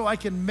this, so I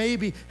can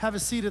maybe have a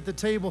seat at the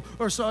table,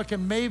 or so I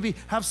can maybe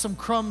have some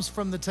crumbs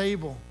from the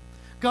table.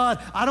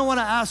 God, I don't want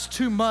to ask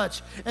too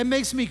much. It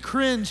makes me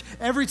cringe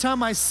every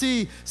time I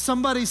see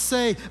somebody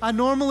say, I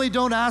normally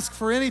don't ask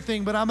for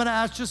anything, but I'm going to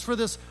ask just for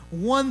this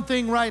one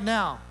thing right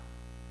now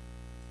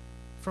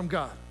from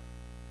God.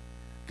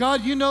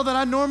 God, you know that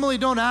I normally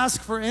don't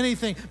ask for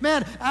anything.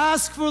 Man,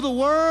 ask for the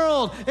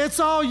world. It's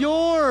all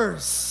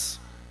yours.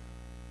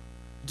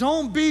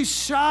 Don't be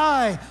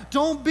shy.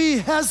 Don't be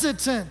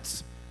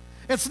hesitant.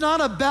 It's not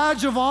a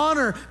badge of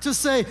honor to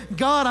say,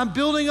 God, I'm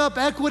building up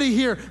equity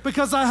here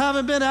because I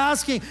haven't been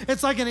asking.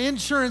 It's like an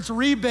insurance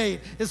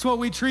rebate is what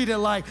we treat it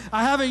like.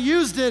 I haven't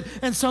used it,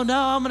 and so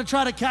now I'm going to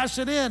try to cash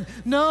it in.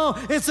 No,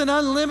 it's an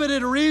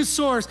unlimited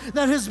resource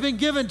that has been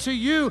given to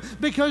you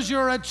because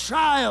you're a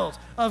child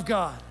of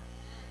God.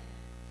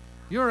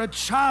 You're a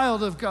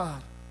child of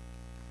God.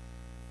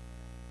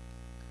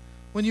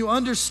 When you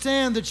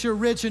understand that you're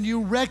rich and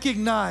you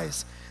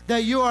recognize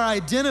that you are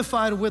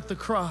identified with the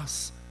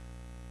cross,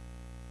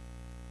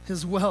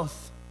 his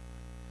wealth,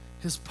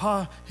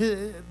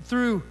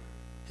 through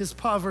his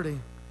poverty,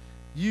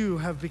 you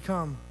have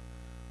become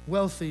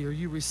wealthy, or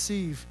you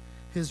receive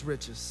his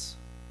riches.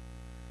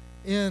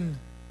 In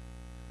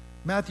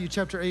Matthew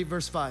chapter 8,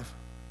 verse 5,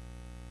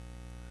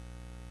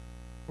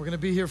 we're going to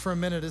be here for a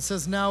minute. It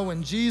says, now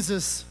when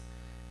Jesus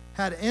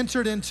had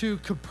entered into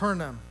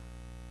Capernaum.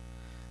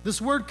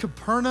 This word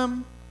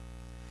Capernaum,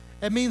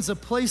 it means a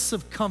place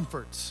of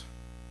comfort.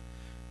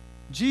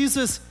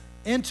 Jesus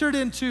entered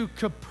into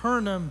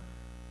Capernaum,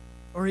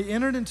 or he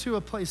entered into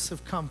a place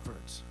of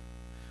comfort.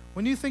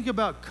 When you think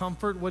about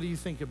comfort, what do you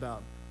think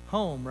about?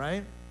 Home,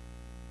 right?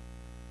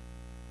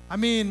 I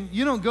mean,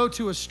 you don't go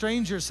to a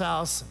stranger's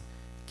house,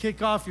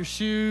 kick off your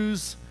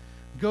shoes,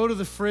 go to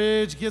the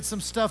fridge, get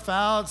some stuff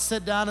out,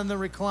 sit down in the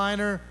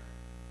recliner,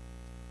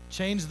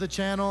 change the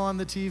channel on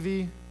the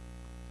TV,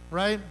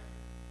 right?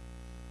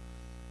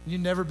 You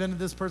never been to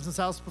this person's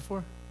house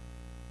before?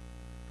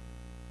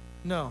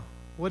 No.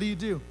 What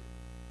do?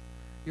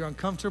 You're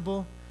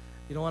uncomfortable.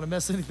 You don't want to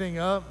mess anything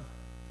up,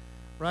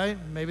 right?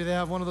 Maybe they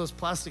have one of those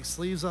plastic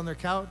sleeves on their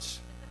couch.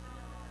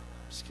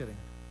 Just kidding.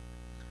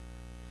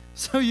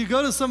 So you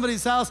go to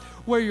somebody's house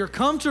where you're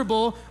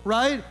comfortable,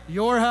 right?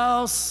 Your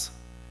house,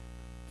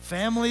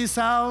 family's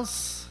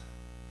house.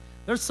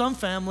 There's some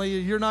family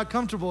you're not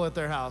comfortable at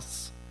their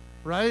house,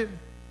 right?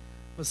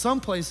 But some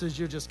places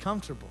you're just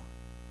comfortable.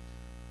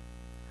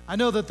 I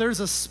know that there's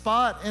a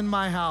spot in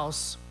my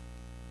house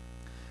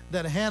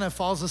that Hannah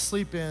falls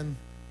asleep in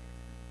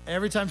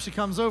every time she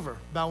comes over,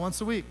 about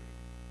once a week.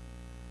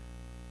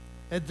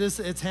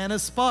 It's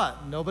Hannah's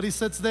spot. Nobody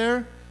sits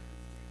there.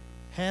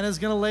 Hannah's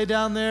going to lay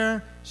down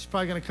there. She's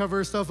probably going to cover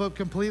herself up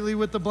completely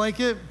with the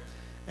blanket,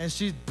 and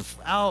she's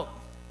out.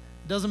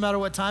 Doesn't matter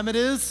what time it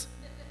is.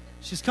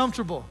 She's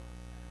comfortable,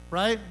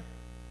 right?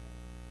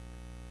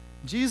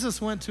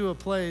 Jesus went to a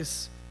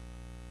place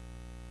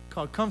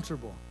called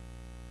comfortable.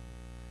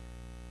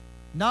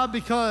 Not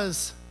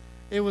because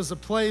it was a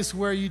place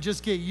where you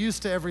just get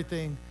used to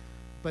everything,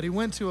 but he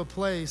went to a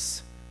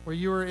place where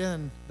you were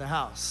in the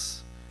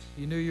house.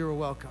 You knew you were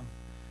welcome.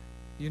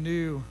 You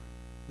knew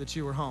that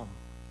you were home.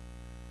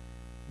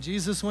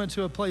 Jesus went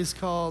to a place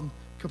called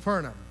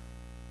Capernaum.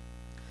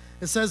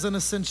 It says, and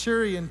a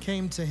centurion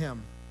came to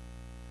him,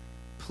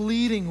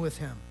 pleading with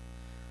him,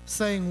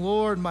 saying,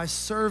 Lord, my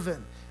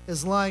servant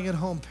is lying at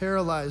home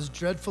paralyzed,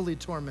 dreadfully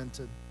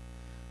tormented.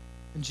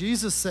 And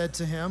Jesus said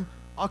to him,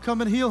 I'll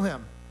come and heal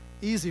him.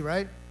 Easy,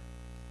 right?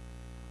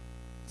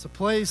 It's a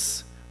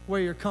place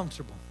where you're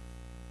comfortable.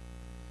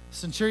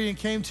 Centurion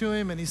came to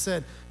him and he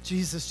said,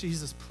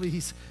 Jesus,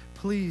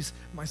 please,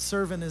 my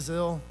servant is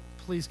ill.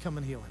 Please come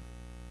and heal him.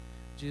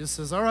 Jesus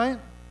says, all right,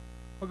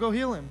 I'll go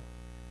heal him.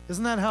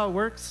 Isn't that how it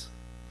works?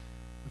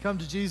 We come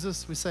to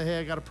Jesus, we say, hey,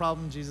 I got a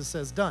problem. Jesus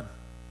says, done.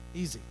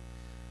 Easy.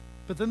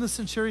 But then the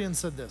centurion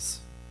said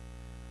this.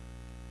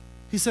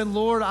 He said,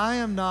 Lord, I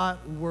am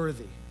not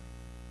worthy.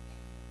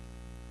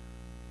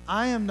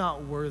 I am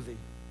not worthy.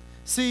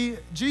 See,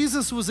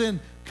 Jesus was in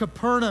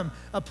Capernaum,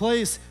 a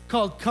place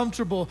called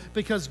comfortable,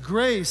 because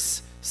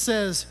grace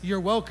says you're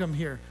welcome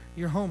here,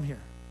 you're home here.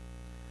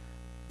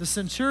 The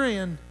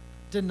centurion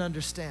didn't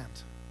understand.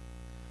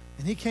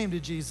 And he came to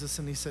Jesus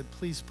and he said,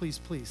 please, please,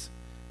 please,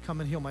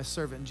 come and heal my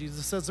servant. And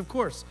Jesus says, of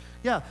course,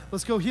 yeah,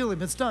 let's go heal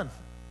him, it's done.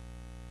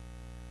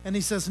 And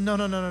he says, no,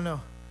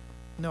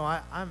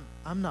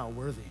 I'm not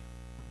worthy.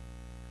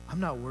 I'm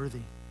not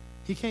worthy.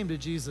 He came to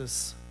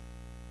Jesus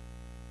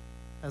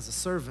as a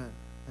servant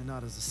and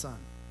not as a son.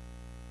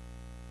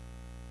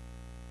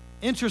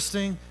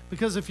 Interesting,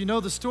 because if you know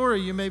the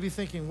story, you may be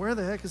thinking, where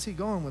the heck is he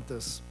going with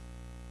this?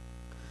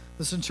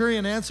 The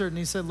centurion answered and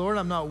he said, Lord,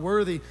 I'm not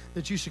worthy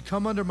that you should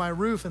come under my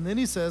roof. And then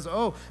he says,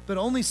 oh, but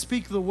only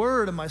speak the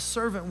word and my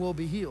servant will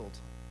be healed.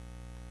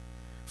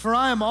 For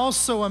I am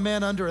also a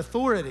man under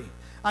authority.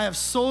 I have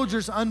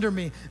soldiers under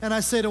me. And I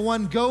say to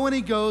one, go, and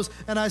he goes.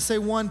 And I say,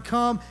 one,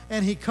 come,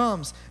 and he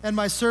comes. And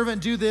my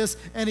servant, do this,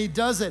 and he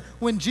does it.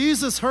 When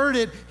Jesus heard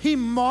it, he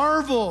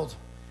marveled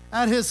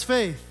at his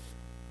faith.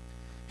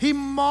 He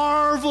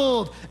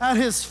marveled at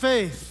his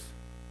faith.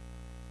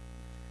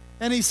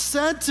 And he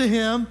said to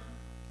him,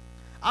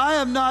 I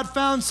have not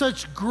found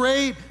such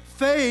great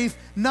faith,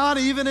 not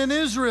even in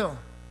Israel.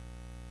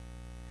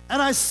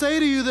 And I say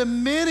to you that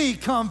many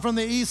come from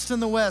the east and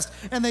the west,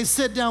 and they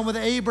sit down with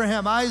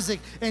Abraham,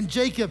 Isaac, and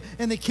Jacob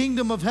in the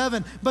kingdom of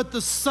heaven. But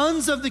the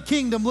sons of the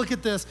kingdom, look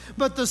at this,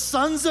 but the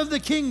sons of the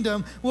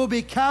kingdom will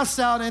be cast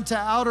out into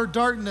outer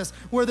darkness,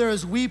 where there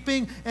is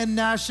weeping and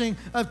gnashing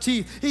of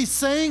teeth. He's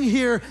saying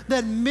here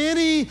that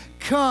many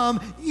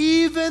come,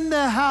 even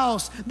the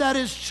house that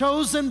is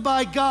chosen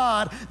by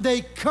God,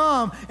 they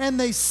come and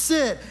they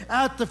sit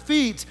at the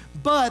feet,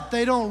 but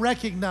they don't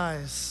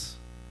recognize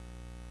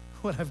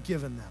what I've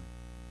given them.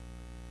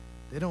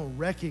 They don't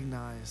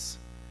recognize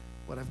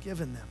what I've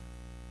given them.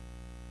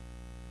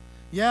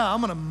 Yeah, I'm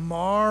going to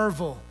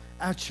marvel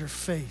at your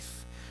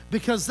faith,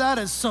 because that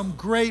is some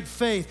great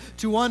faith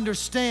to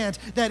understand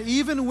that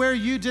even where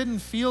you didn't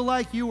feel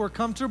like you were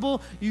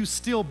comfortable, you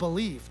still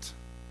believed.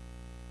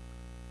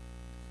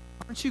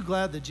 Aren't you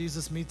glad that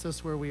Jesus meets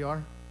us where we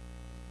are?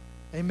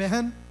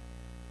 Amen?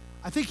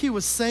 I think he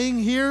was saying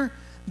here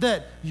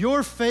that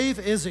your faith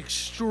is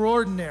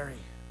extraordinary.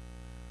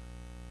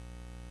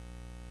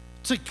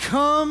 To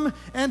come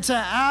and to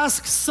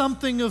ask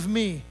something of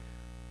me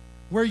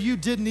where you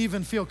didn't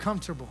even feel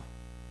comfortable.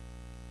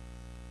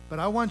 But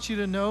I want you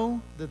to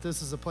know that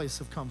this is a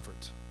place of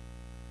comfort.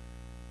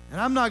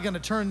 And I'm not going to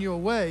turn you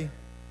away.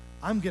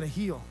 I'm going to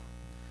heal,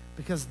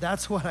 because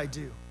that's what I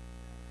do.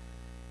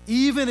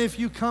 Even if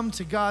you come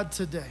to God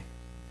today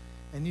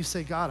and you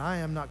say, God, I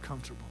am not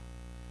comfortable.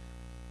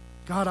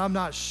 God, I'm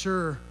not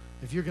sure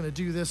if you're going to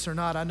do this or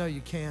not. I know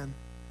you can,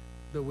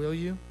 but will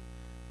you?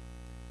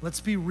 Let's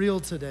be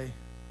real today.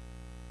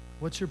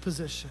 What's your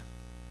position?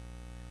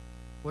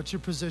 What's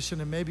your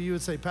position? And maybe you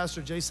would say,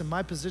 Pastor Jason,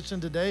 my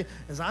position today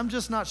is I'm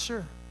just not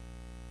sure.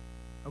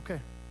 Okay.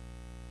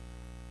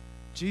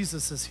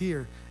 Jesus is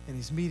here and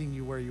he's meeting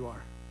you where you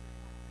are.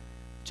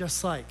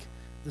 Just like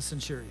the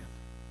centurion.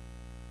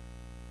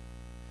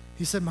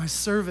 He said, my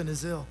servant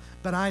is ill,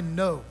 but I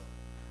know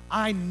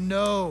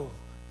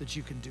that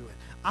you can do it.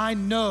 I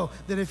know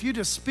that if you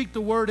just speak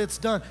the word, it's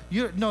done.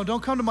 No,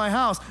 don't come to my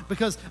house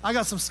because I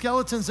got some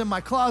skeletons in my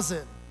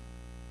closet.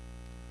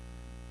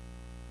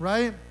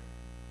 Right?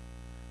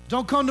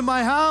 Don't come to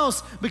my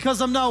house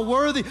because I'm not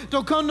worthy.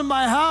 Don't come to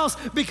my house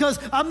because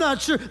I'm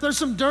not sure. There's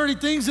some dirty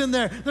things in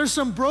there. There's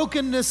some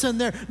brokenness in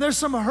there. There's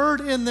some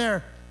hurt in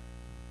there.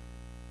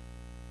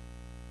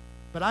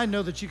 But I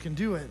know that you can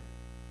do it.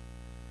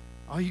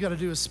 All you got to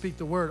do is speak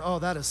the word. Oh,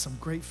 that is some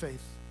great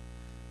faith.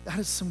 That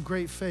is some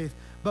great faith.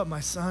 But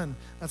my son,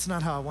 that's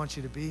not how I want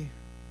you to be.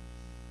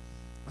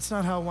 That's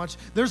not how I want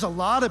you. There's a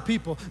lot of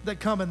people that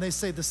come and they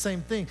say the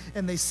same thing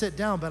and they sit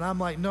down, but I'm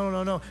like,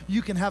 no.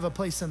 You can have a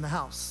place in the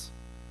house.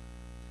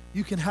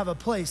 You can have a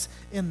place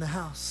in the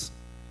house.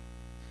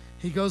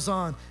 He goes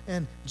on,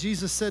 and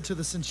Jesus said to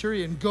the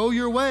centurion, go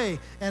your way,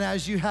 and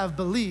as you have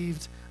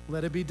believed,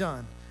 let it be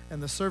done.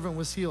 And the servant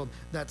was healed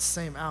that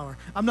same hour.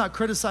 I'm not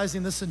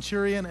criticizing the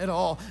centurion at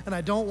all, and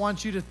I don't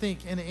want you to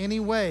think in any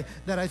way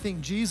that I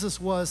think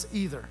Jesus was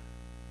either.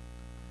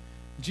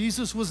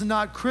 Jesus was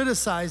not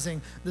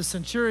criticizing the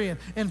centurion.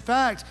 In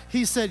fact,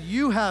 he said,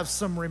 you have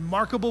some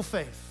remarkable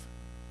faith.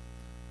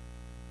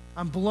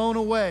 I'm blown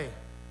away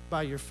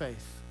by your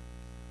faith.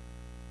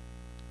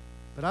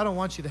 But I don't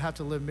want you to have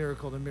to live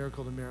miracle to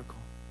miracle to miracle.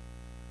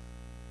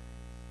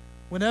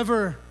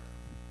 Whenever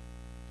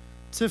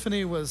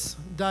Tiffany was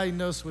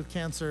diagnosed with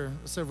cancer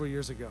several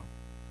years ago,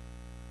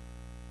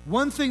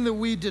 one thing that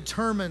we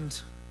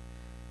determined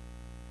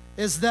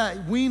is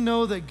that we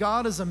know that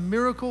God is a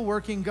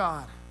miracle-working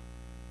God,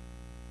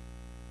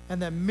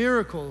 and that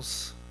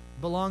miracles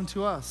belong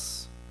to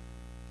us.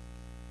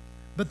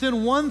 But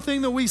then one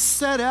thing that we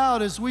set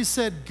out is we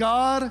said,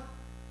 God,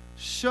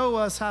 show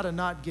us how to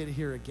not get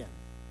here again.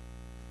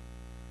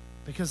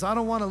 Because I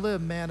don't want to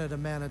live manna to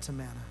manna to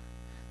manna.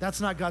 That's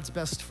not God's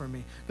best for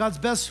me. God's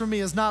best for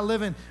me is not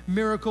living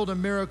miracle to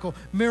miracle.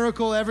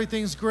 Miracle,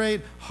 everything's great.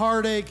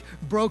 Heartache,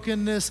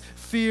 brokenness,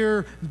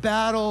 fear,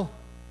 battle,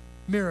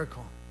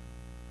 miracle.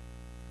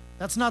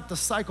 That's not the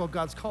cycle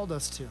God's called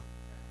us to.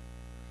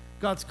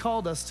 God's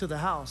called us to the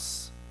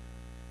house.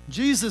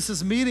 Jesus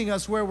is meeting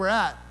us where we're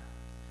at.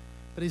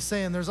 But he's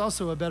saying there's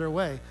also a better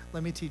way.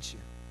 Let me teach you.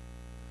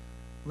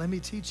 Let me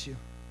teach you.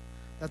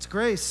 That's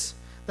grace.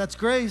 That's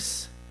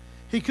grace.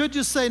 He could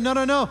just say, no,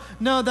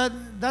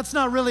 that's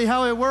not really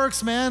how it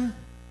works, man.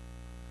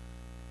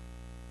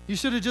 You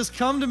should have just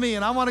come to me,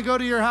 and I want to go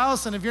to your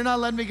house, and if you're not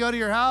letting me go to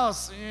your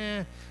house,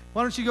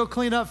 why don't you go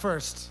clean up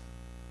first?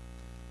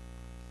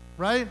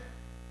 Right?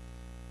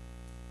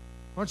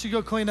 Why don't you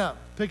go clean up?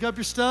 Pick up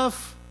your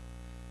stuff,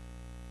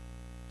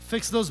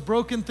 fix those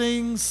broken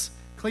things,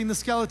 clean the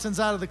skeletons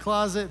out of the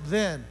closet,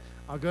 then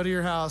I'll go to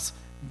your house,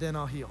 then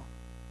I'll heal.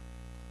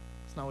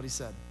 That's not what he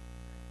said.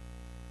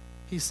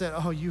 He said,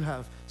 oh, you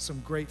have some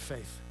great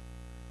faith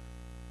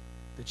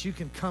that you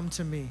can come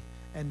to me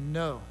and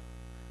know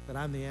that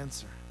I'm the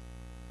answer,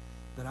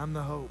 that I'm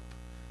the hope,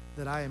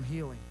 that I am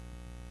healing.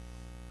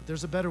 But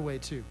there's a better way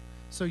too.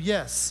 So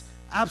yes,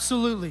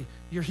 absolutely,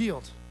 you're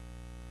healed.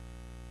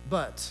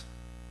 But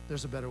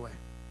there's a better way.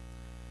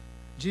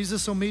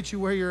 Jesus will meet you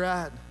where you're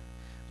at,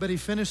 but he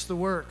finished the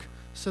work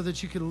so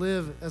that you could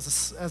live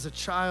as a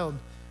child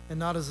and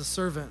not as a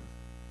servant.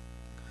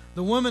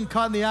 The woman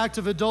caught in the act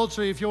of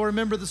adultery, if you'll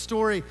remember the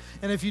story,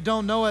 and if you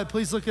don't know it,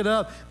 please look it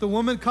up. The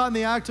woman caught in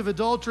the act of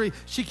adultery,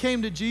 she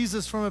came to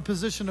Jesus from a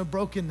position of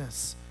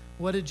brokenness.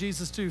 What did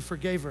Jesus do?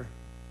 Forgave her,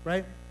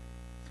 right?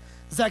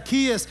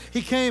 Zacchaeus,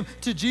 he came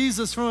to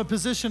Jesus from a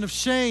position of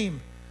shame.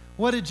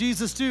 What did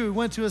Jesus do? He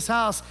went to his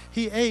house,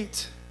 he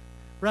ate,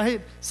 right?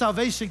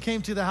 Salvation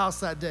came to the house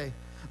that day.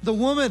 The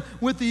woman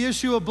with the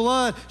issue of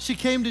blood, she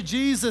came to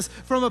Jesus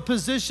from a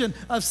position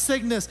of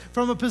sickness,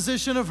 from a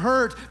position of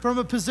hurt, from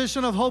a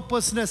position of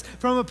hopelessness,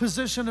 from a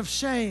position of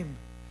shame.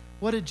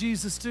 What did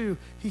Jesus do?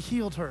 He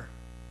healed her.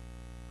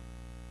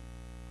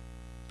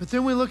 But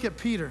then we look at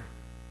Peter.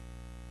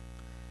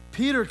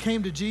 Peter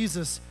came to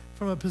Jesus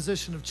from a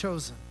position of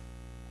chosen.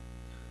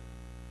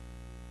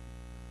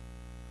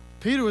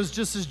 Peter was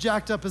just as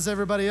jacked up as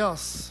everybody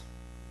else,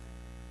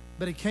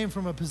 but he came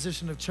from a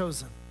position of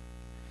chosen.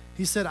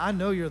 He said, I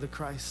know you're the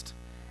Christ.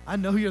 I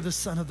know you're the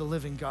Son of the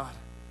living God.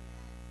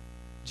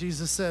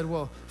 Jesus said,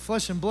 well,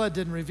 flesh and blood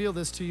didn't reveal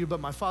this to you, but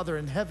my Father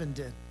in heaven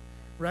did,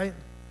 right?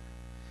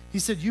 He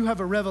said, you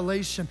have a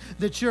revelation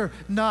that you're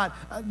not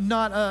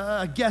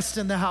a guest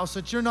in the house,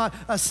 that you're not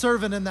a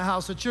servant in the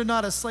house, that you're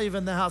not a slave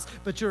in the house,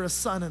 but you're a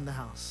son in the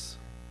house.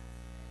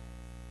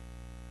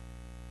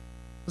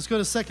 Let's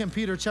go to 2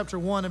 Peter chapter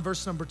 1 and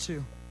verse number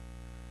 2.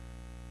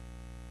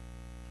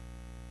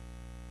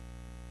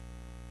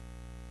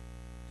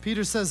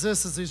 Peter says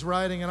this as he's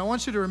writing, and I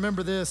want you to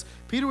remember this.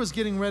 Peter was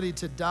getting ready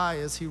to die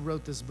as he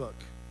wrote this book.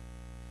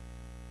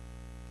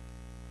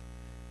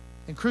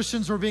 And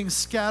Christians were being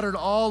scattered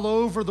all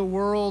over the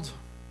world.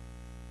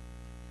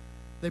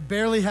 They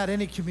barely had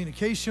any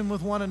communication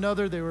with one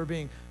another. They were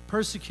being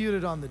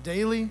persecuted on the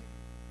daily.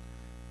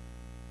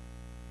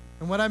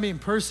 And what I mean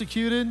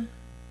persecuted,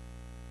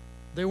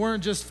 they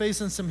weren't just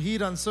facing some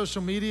heat on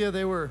social media.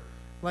 They were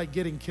like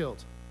getting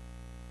killed.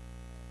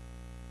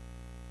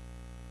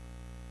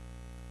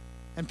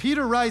 And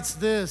Peter writes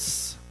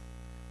this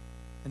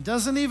and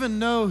doesn't even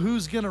know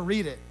who's going to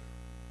read it,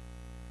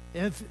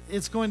 if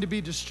it's going to be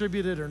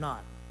distributed or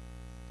not.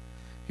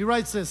 He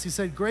writes this. He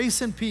said,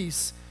 grace and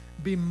peace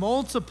be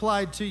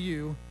multiplied to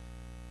you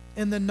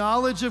in the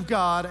knowledge of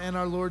God and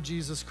our Lord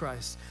Jesus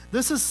Christ.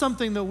 This is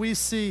something that we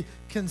see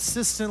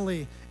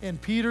consistently in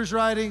Peter's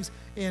writings,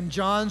 in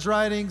John's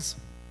writings,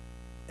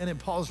 and in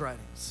Paul's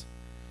writings.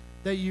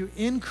 That you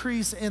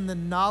increase in the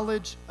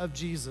knowledge of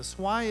Jesus.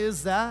 Why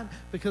is that?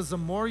 Because the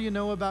more you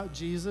know about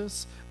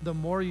Jesus, the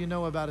more you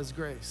know about his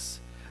grace.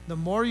 The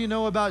more you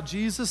know about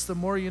Jesus, the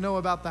more you know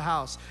about the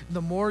house.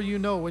 The more you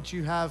know what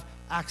you have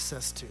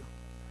access to.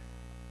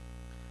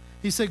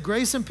 He said,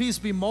 grace and peace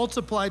be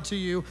multiplied to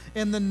you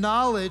in the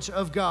knowledge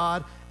of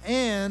God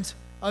and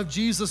of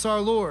Jesus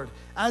our Lord,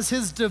 as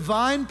his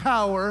divine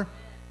power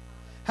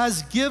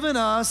has given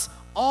us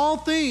all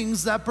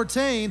things that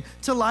pertain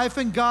to life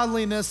and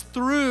godliness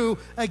through,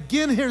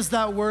 again, here's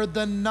that word,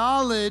 the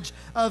knowledge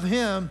of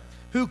him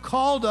who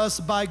called us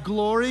by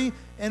glory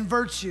and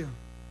virtue,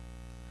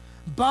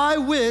 by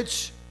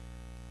which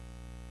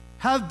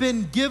have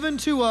been given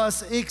to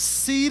us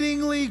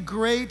exceedingly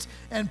great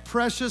and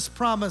precious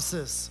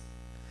promises,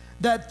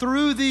 that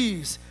through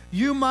these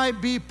you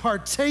might be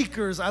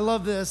partakers, I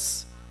love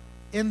this,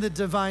 in the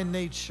divine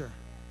nature.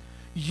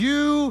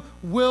 You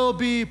will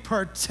be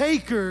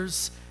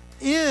partakers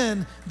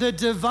in the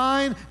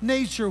divine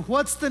nature.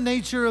 What's the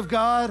nature of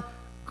God?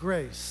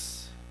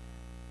 Grace.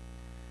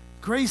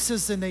 Grace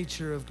is the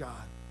nature of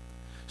God.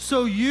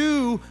 So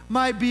you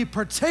might be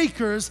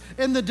partakers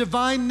in the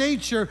divine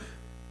nature.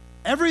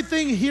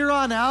 Everything here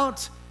on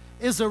out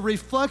is a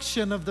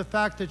reflection of the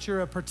fact that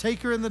you're a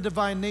partaker in the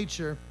divine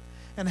nature.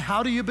 And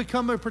how do you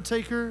become a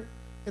partaker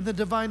in the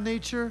divine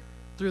nature?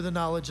 Through the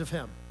knowledge of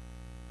him.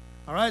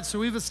 All right, so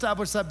we've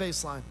established that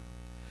baseline.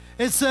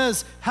 It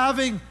says,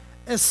 having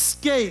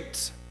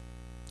escaped.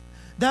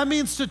 That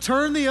means to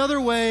turn the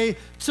other way,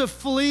 to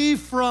flee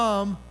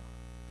from,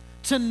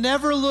 to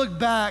never look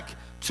back,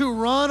 to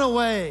run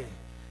away.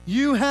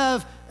 You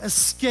have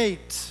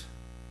escaped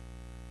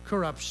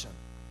corruption.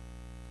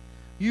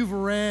 You've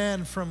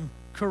ran from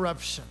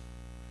corruption.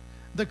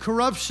 The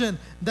corruption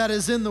that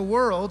is in the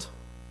world.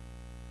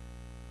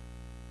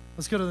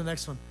 Let's go to the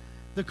next one.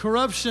 The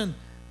corruption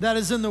that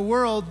is in the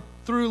world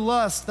through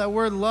lust. That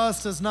word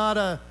lust is not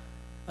a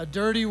a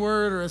dirty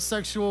word or a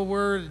sexual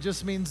word. It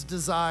just means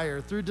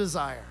desire, through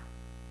desire.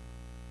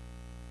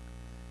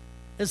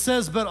 It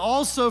says, but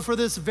also for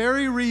this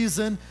very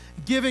reason,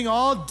 giving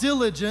all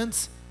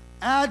diligence,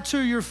 add to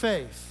your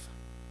faith.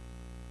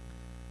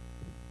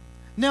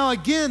 Now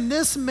again,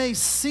 this may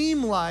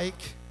seem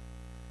like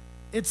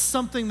it's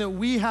something that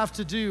we have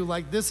to do,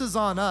 like this is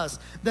on us,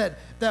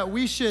 that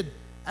we should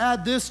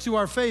add this to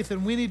our faith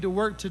and we need to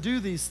work to do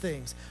these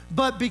things.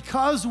 But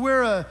because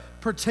we're a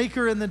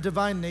partaker in the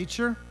divine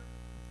nature,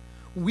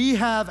 we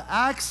have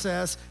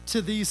access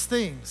to these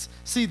things.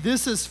 See,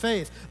 this is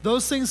faith.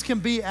 Those things can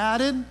be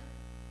added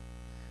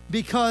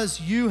because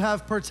you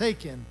have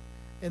partaken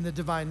in the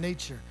divine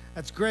nature.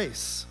 That's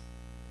grace.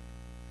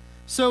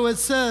 So it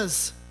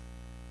says,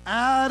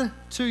 add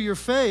to your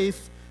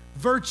faith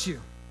virtue.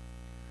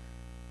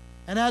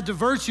 And add to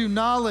virtue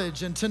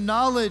knowledge, and to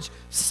knowledge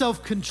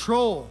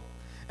self-control,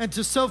 and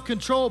to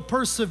self-control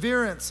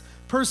perseverance,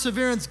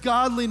 perseverance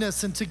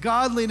godliness, and to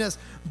godliness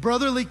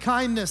brotherly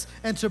kindness,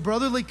 and to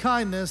brotherly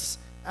kindness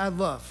add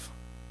love.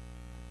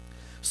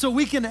 So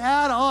we can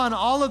add on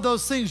all of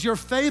those things. Your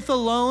faith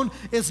alone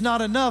is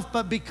not enough,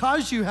 but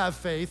because you have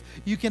faith,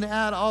 you can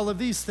add all of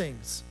these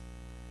things.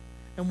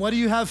 And what do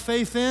you have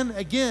faith in?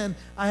 Again,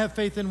 I have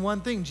faith in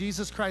one thing.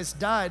 Jesus Christ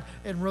died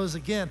and rose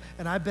again,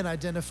 and I've been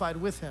identified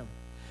with him.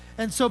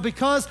 And so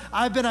because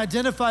I've been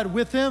identified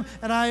with him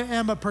and I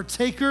am a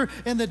partaker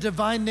in the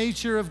divine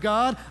nature of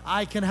God,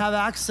 I can have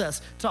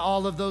access to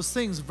all of those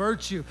things,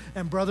 virtue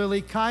and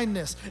brotherly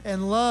kindness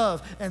and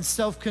love and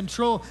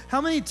self-control.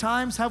 How many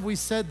times have we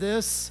said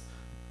this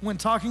when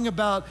talking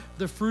about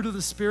the fruit of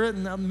the Spirit?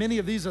 And many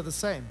of these are the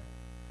same.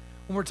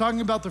 When we're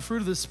talking about the fruit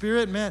of the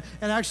Spirit, man,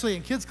 and actually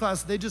in kids'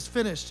 class, they just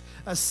finished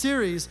a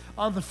series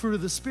on the fruit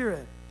of the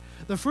Spirit.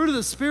 The fruit of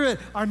the Spirit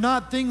are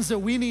not things that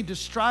we need to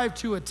strive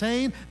to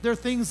attain. They're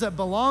things that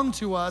belong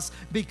to us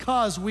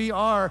because we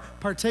are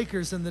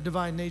partakers in the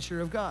divine nature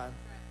of God.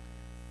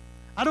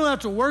 I don't have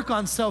to work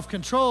on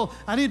self-control.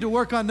 I need to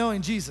work on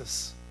knowing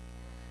Jesus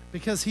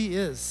because he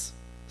is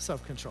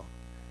self-control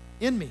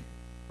in me,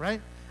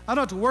 right? I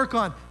don't have to work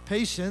on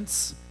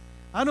patience.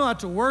 I don't have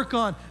to work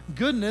on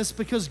goodness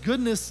because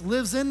goodness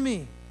lives in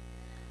me.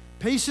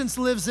 Patience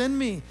lives in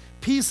me.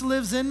 Peace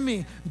lives in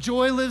me.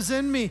 Joy lives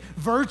in me.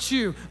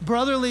 Virtue,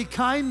 brotherly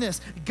kindness,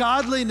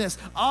 godliness,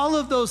 all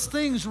of those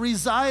things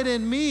reside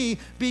in me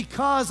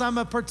because I'm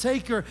a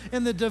partaker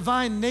in the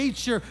divine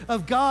nature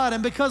of God.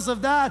 And because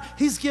of that,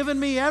 he's given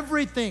me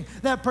everything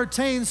that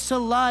pertains to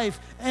life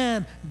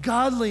and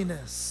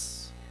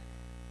godliness.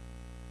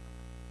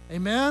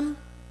 Amen?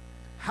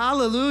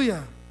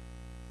 Hallelujah.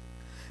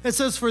 It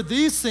says, for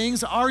these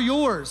things are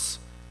yours.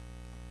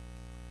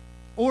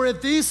 Or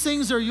if these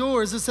things are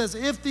yours, it says,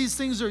 if these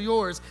things are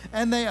yours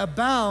and they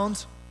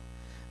abound,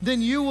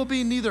 then you will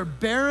be neither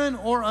barren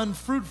or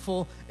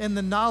unfruitful in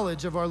the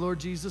knowledge of our Lord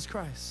Jesus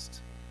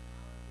Christ.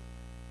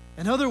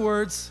 In other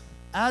words,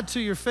 add to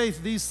your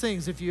faith these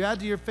things. If you add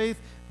to your faith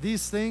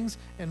these things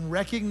and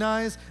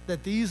recognize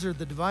that these are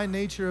the divine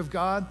nature of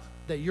God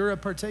that you're a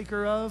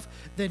partaker of,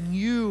 then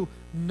you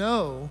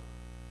know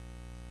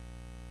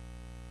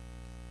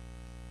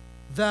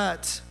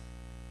that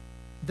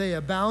they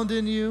abound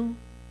in you.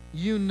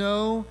 You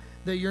know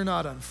that you're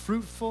not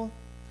unfruitful.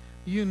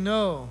 You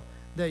know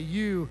that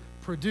you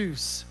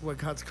produce what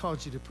God's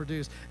called you to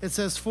produce. It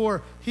says,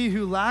 for he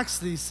who lacks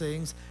these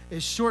things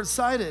is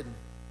short-sighted,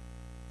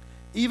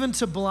 even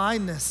to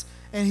blindness,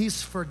 and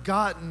he's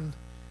forgotten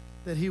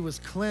that he was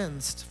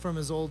cleansed from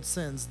his old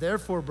sins.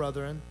 Therefore,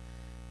 brethren,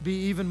 be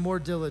even more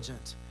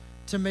diligent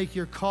to make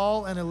your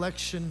call and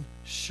election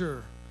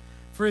sure.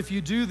 For if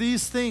you do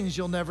these things,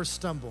 you'll never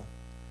stumble.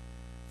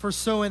 For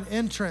so an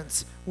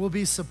entrance will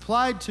be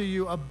supplied to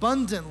you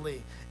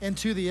abundantly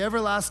into the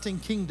everlasting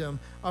kingdom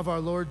of our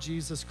Lord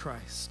Jesus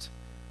Christ.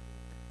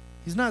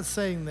 He's not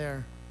saying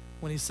there,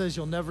 when he says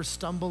you'll never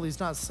stumble, he's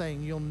not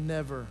saying you'll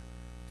never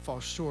fall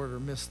short or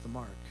miss the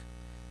mark.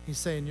 He's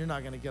saying you're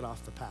not going to get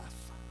off the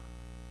path.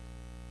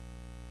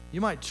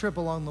 You might trip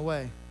along the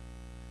way,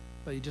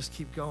 but you just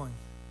keep going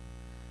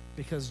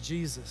because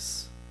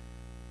Jesus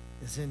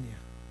is in you.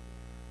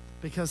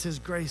 Because his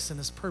grace and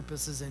his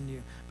purpose is in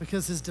you.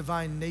 Because his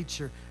divine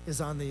nature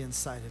is on the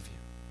inside of you.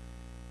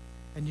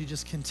 And you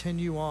just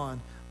continue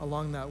on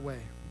along that way.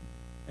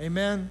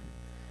 Amen?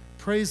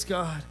 Praise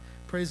God.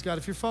 Praise God.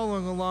 If you're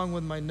following along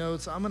with my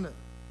notes,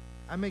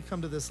 I may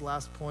come to this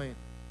last point,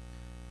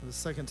 the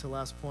second to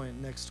last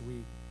point next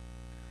week.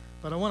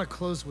 But I want to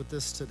close with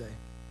this today.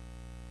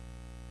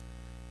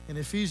 In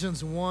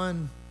Ephesians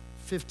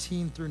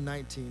 1:15 through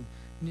 19,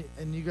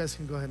 and you guys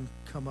can go ahead and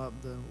come up,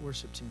 the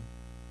worship team.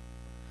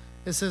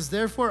 It says,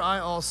 therefore I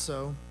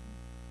also,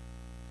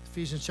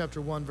 Ephesians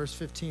chapter 1, verse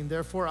 15,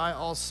 therefore I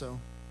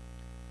also,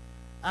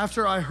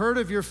 after I heard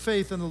of your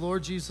faith in the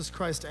Lord Jesus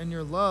Christ and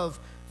your love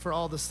for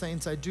all the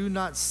saints, I do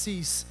not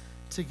cease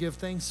to give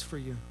thanks for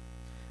you,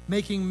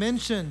 making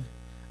mention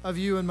of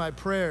you in my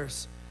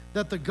prayers,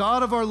 that the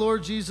God of our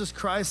Lord Jesus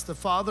Christ, the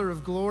Father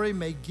of glory,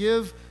 may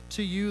give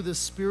to you the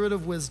spirit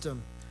of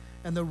wisdom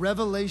and the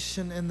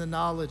revelation and the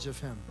knowledge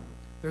of him,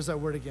 There's that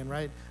word again,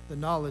 right? The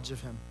knowledge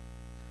of him.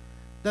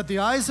 That the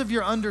eyes of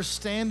your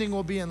understanding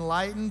will be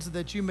enlightened,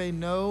 that you may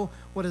know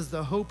what is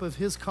the hope of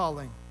his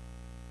calling,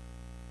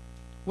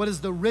 what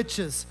is the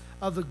riches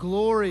of the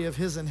glory of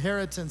his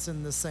inheritance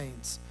in the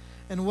saints,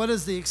 and what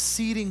is the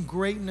exceeding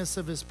greatness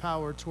of his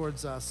power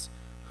towards us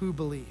who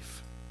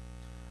believe,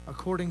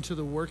 according to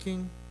the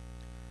working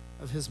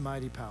of his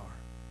mighty power.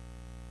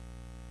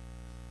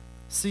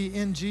 See,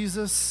 in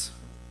Jesus,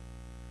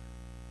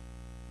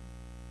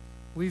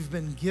 we've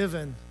been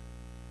given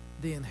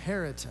the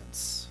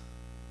inheritance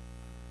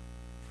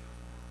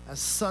as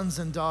sons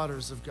and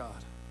daughters of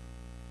God.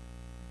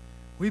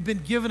 We've been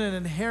given an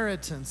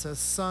inheritance as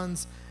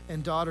sons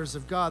and daughters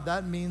of God.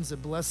 That means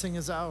that blessing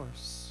is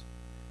ours.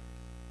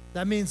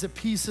 That means that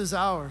peace is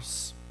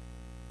ours.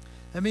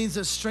 That means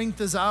that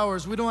strength is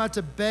ours. We don't have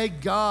to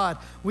beg God.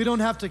 We don't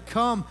have to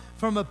come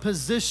from a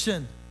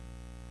position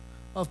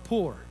of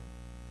poor.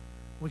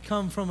 We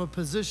come from a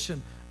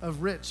position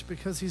of rich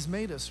because he's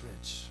made us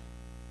rich.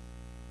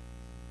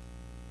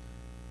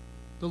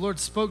 The Lord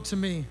spoke to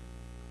me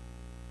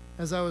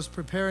as I was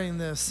preparing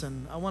this,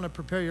 and I want to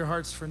prepare your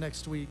hearts for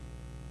next week.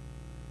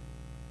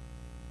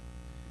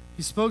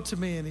 He spoke to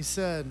me and he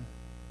said,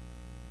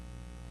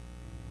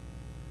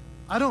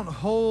 I don't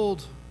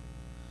hold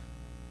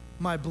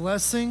my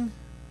blessing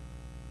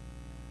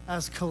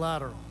as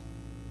collateral.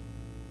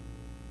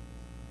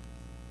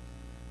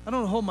 I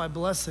don't hold my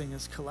blessing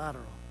as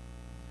collateral.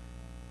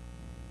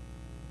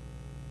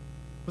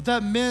 What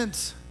that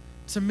meant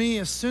to me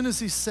as soon as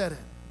he said it,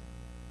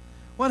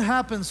 what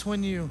happens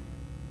when you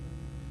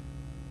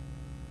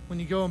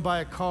go and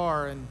buy a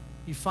car and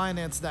you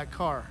finance that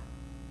car?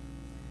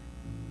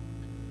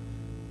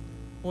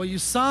 Well, you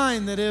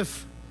sign that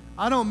if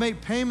I don't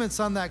make payments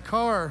on that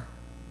car,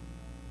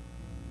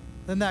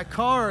 then that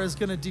car is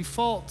going to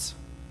default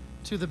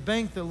to the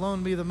bank that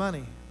loaned me the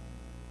money.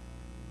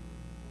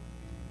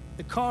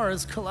 The car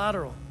is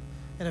collateral.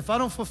 And if I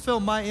don't fulfill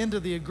my end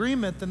of the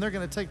agreement, then they're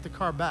going to take the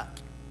car back.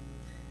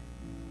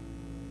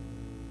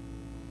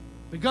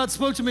 But God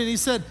spoke to me and he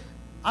said,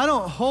 I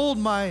don't hold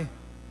my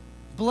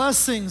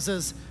blessings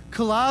as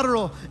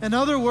collateral. In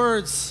other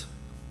words,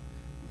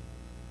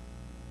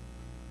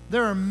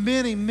 there are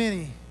many,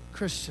 many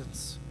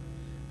Christians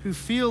who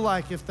feel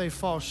like if they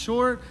fall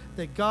short,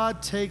 that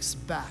God takes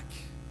back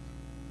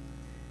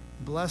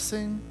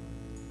blessing,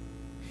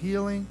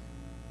 healing,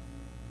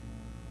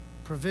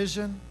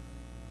 provision,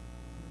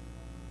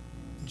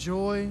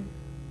 joy,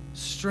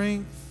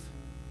 strength.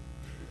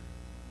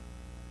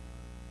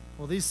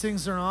 Well, these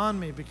things are on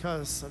me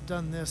because I've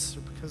done this or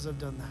because I've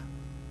done that.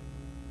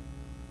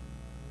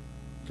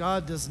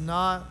 God does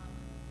not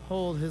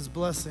hold his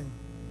blessing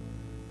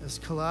as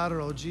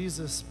collateral.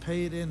 Jesus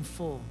paid in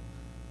full,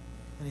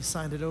 and he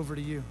signed it over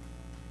to you.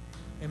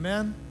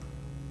 Amen?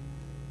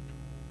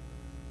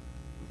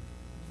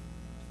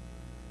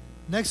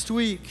 Next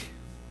week,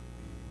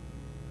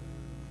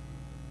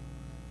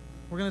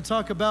 we're going to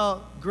talk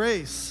about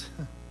grace.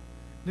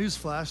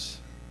 Newsflash.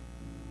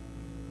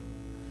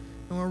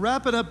 And we're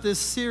wrapping up this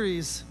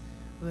series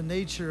with the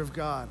nature of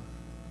God.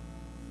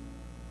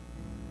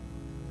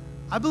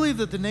 I believe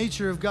that the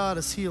nature of God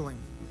is healing.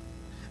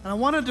 And I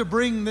wanted to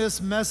bring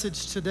this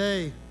message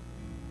today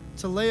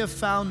to lay a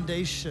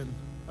foundation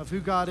of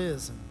who God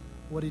is and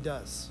what he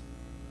does.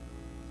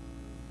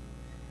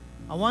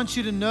 I want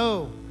you to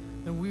know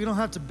that we don't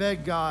have to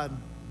beg God,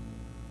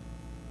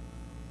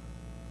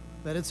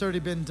 that it's already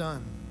been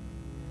done.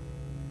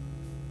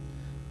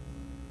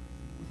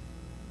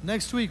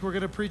 Next week, we're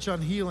going to preach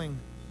on healing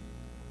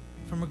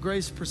from a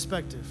grace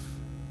perspective.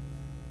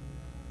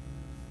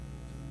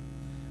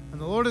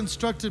 And the Lord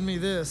instructed me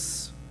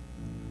this.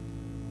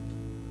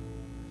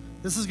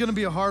 This is going to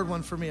be a hard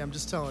one for me, I'm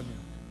just telling you.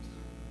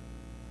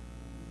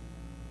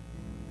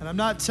 And I'm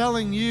not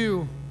telling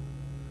you,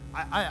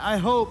 I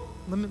hope,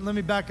 let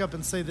me back up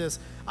and say this.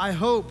 I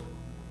hope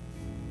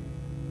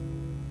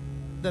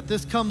that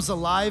this comes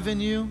alive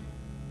in you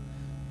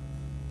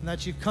and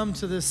that you come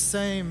to this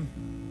same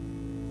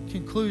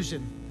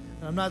conclusion.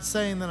 And I'm not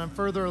saying that I'm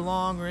further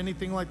along or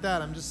anything like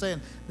that. I'm just saying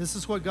this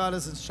is what God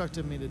has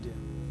instructed me to do.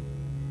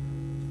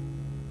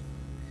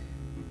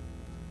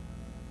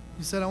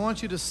 He said, I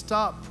want you to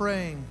stop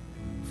praying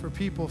for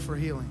people for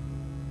healing.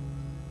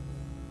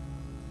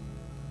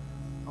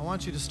 I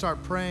want you to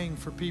start praying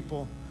for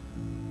people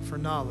for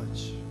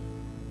knowledge.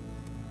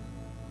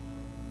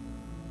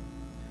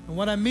 And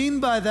what I mean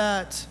by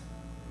that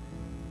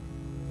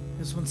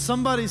is when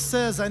somebody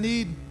says, I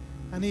need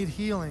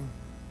healing,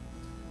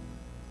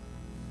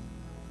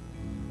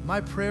 my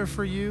prayer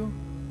for you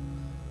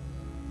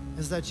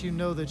is that you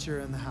know that you're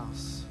in the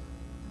house.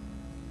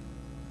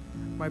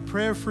 My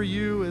prayer for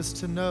you is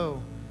to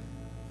know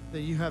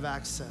that you have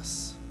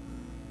access.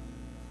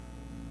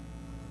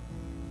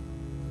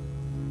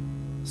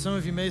 Some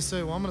of you may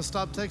say, well, I'm going to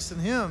stop texting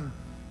him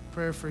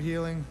prayer for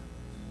healing.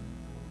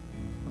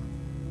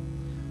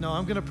 No,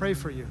 I'm going to pray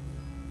for you.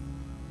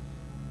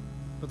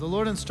 But the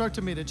Lord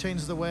instructed me to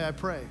change the way I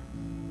pray.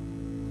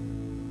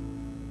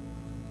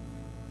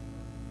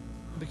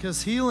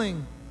 Because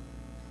healing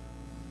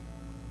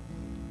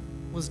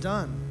was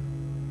done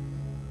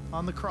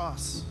on the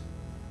cross.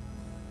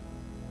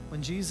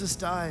 When Jesus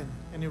died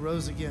and he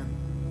rose again.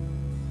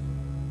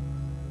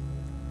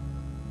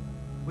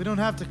 We don't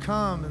have to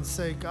come and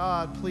say,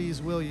 God,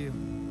 please will you?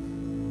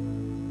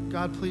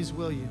 God, please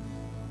will you?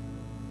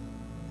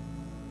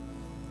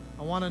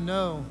 I want to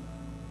know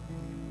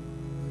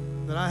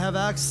that I have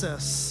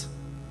access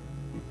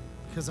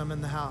because I'm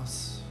in the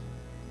house.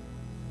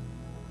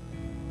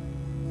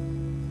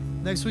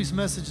 Next week's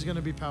message is going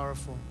to be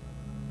powerful.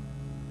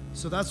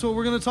 So that's what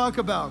we're going to talk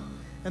about.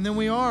 And then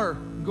we are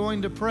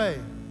going to pray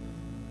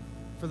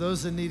for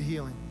those that need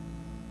healing.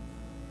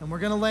 And we're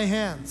going to lay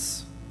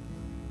hands.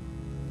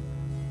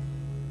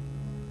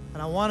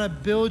 And I want to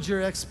build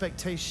your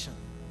expectation.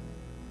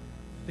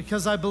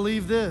 Because I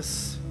believe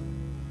this,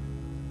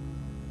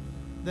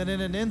 that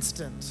in an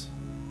instant,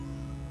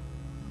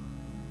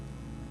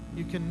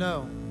 you can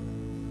know.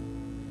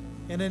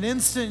 In an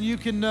instant, you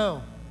can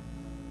know.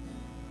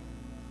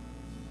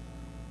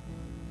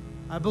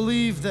 I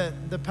believe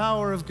that the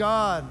power of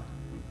God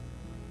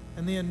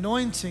and the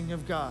anointing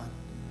of God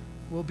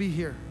will be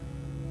here.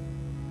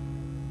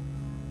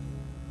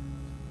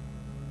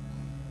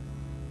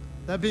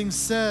 That being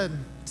said,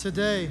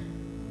 today,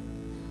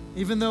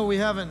 even though we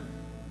haven't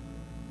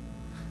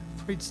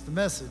preached the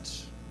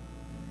message,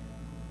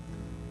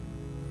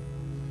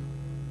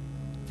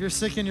 if you're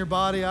sick in your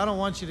body, I don't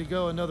want you to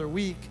go another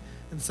week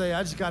and say,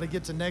 I just got to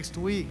get to next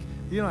week.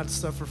 You don't have to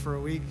suffer for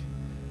a week.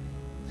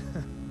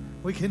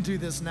 We can do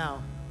this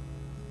now.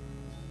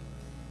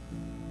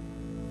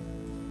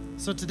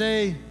 So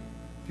today, if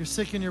you're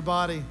sick in your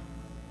body,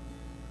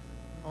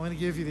 I want to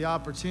give you the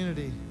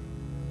opportunity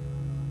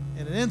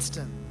in an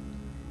instant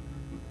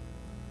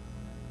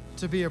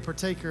to be a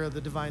partaker of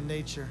the divine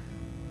nature.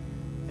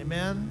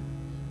 Amen?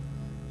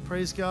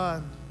 Praise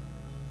God.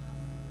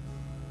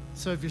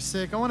 So if you're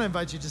sick, I want to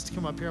invite you just to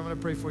come up here. I'm going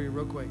to pray for you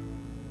real quick.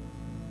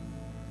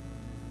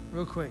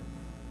 Real quick.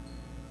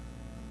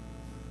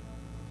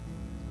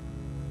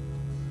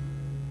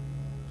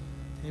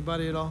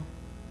 Anybody at all?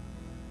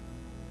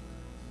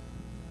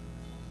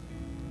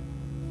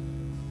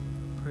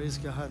 Praise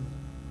God.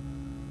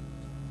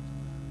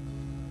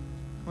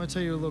 I want to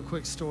tell you a little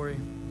quick story.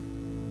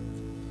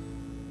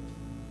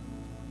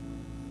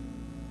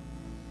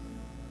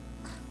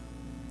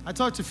 I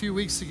talked a few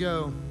weeks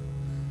ago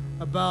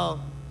about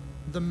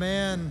the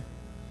man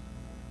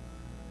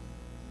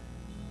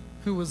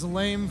who was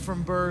lame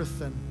from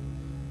birth, and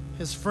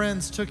his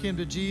friends took him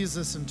to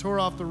Jesus and tore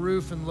off the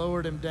roof and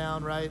lowered him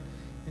down, right?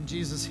 And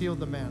Jesus healed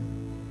the man.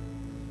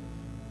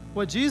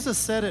 What Jesus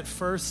said at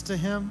first to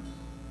him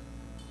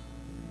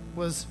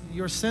was,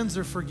 your sins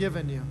are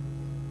forgiven you.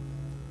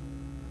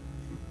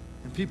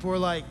 And people were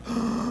like,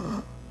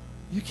 oh,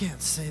 you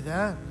can't say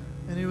that.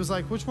 And he was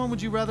like, which one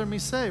would you rather me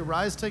say?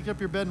 Rise, take up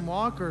your bed and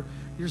walk, or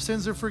your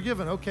sins are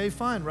forgiven? Okay,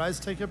 fine. Rise,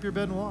 take up your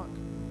bed and walk.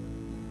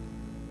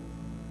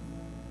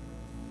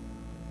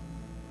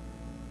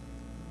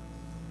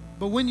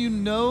 But when you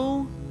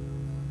know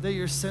that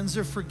your sins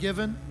are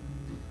forgiven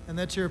and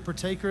that you're a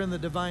partaker in the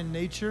divine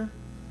nature,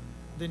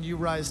 then you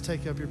rise,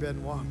 take up your bed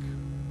and walk.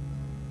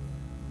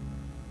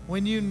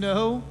 When you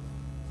know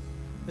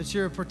that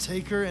you're a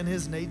partaker in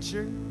his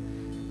nature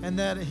and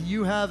that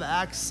you have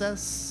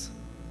access,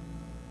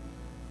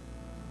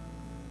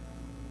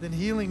 then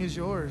healing is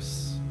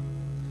yours.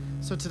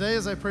 So today,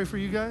 as I pray for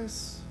you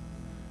guys,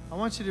 I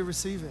want you to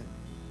receive it.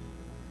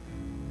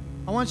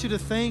 I want you to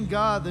thank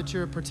God that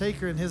you're a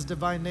partaker in his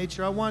divine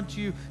nature. I want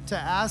you to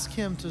ask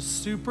him to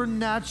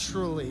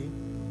supernaturally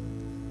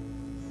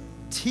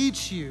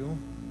teach you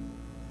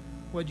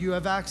what you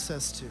have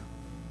access to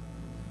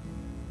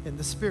in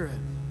the Spirit.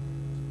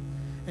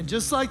 And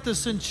just like the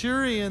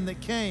centurion that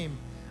came,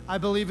 I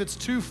believe it's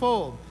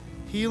twofold.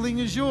 Healing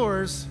is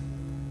yours,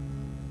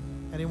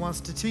 and he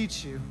wants to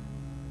teach you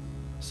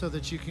so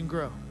that you can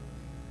grow.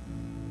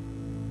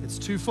 It's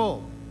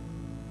twofold.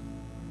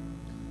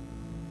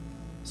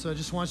 So I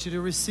just want you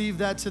to receive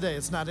that today.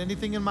 It's not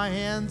anything in my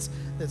hands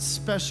that's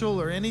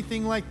special or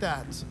anything like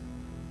that.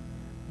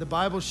 The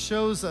Bible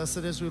shows us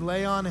that as we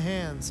lay on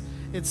hands,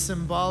 it's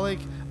symbolic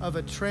of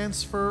a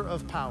transfer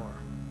of power.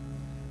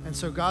 And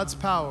so God's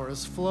power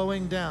is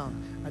flowing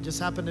down. I just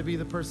happen to be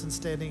the person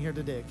standing here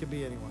today. It could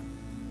be anyone.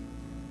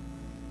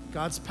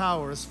 God's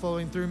power is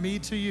flowing through me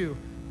to you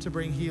to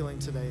bring healing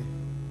today.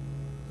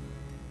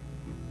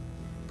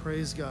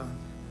 Praise God.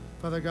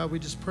 Father God, we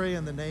just pray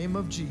in the name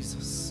of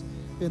Jesus,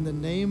 in the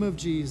name of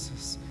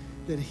Jesus,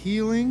 that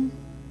healing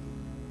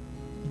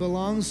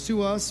belongs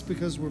to us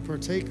because we're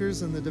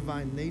partakers in the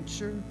divine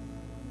nature.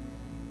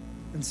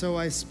 And so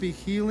I speak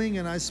healing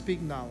and I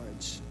speak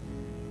knowledge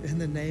in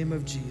the name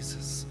of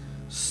Jesus.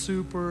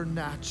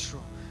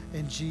 Supernatural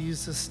in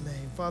Jesus'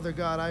 name. Father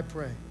God, I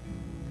pray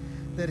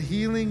that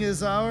healing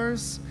is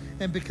ours,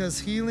 and because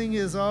healing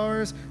is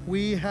ours,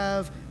 we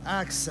have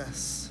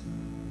access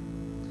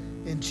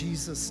in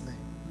Jesus' name.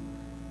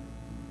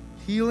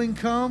 Healing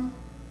come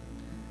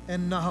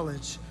and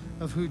knowledge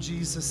of who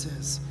Jesus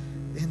is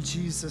in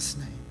Jesus'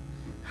 name.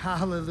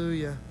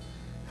 Hallelujah.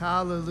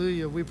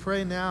 Hallelujah. We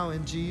pray now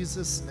in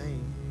Jesus'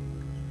 name.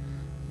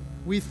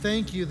 We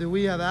thank you that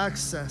we have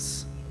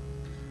access.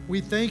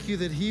 We thank you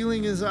that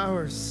healing is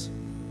ours.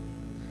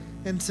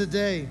 And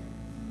today,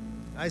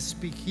 I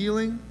speak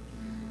healing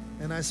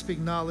and I speak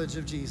knowledge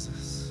of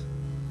Jesus.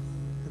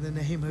 In the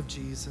name of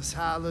Jesus.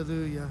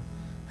 Hallelujah.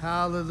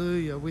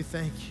 Hallelujah. We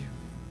thank you.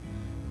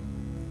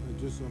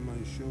 Just on my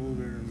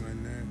shoulder and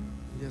my neck.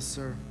 Yes,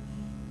 sir.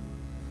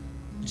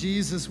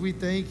 Jesus, we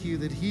thank you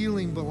that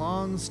healing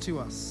belongs to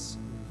us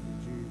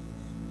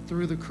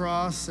through the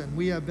cross, and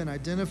we have been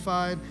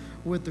identified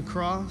with the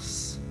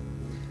cross.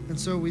 And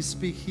so we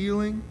speak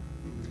healing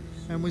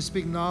and we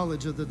speak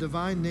knowledge of the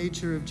divine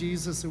nature of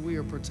Jesus that we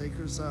are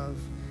partakers of.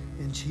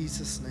 In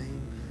Jesus'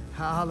 name.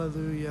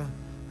 Hallelujah.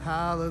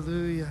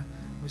 Hallelujah.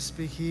 We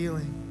speak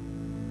healing.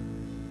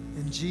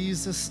 In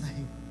Jesus'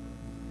 name.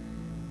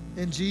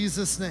 In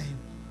Jesus' name.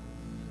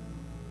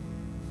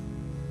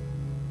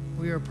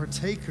 We are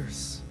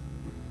partakers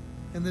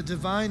in the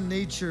divine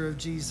nature of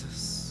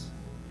Jesus.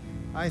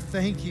 I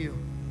thank you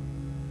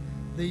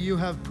that you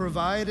have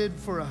provided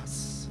for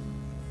us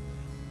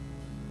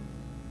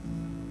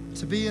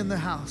to be in the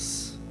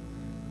house,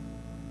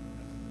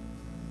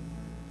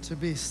 to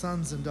be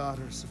sons and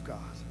daughters of God.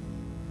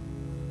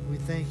 We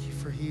thank you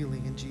for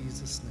healing in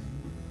Jesus'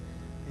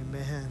 name.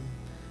 Amen.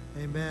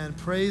 Amen.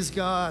 Praise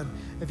God.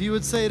 If you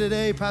would say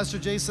today, Pastor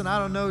Jason, I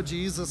don't know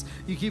Jesus.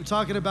 You keep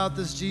talking about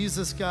this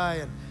Jesus guy,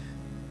 and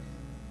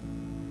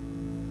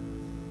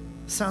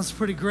sounds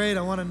pretty great.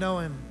 I want to know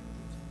him.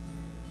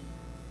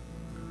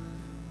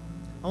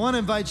 I want to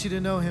invite you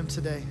to know him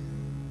today.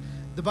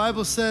 The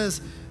Bible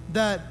says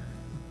that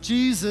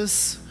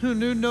Jesus, who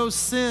knew no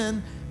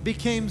sin,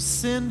 became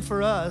sin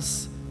for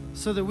us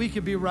so that we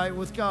could be right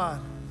with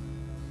God.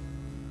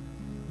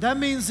 That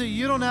means that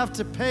you don't have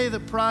to pay the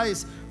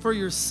price for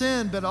your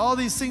sin, but all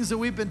these things that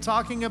we've been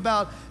talking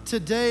about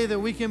today, that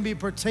we can be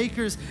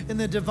partakers in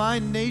the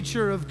divine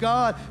nature of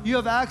God, you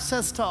have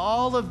access to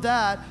all of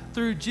that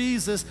through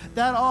Jesus.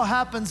 That all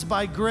happens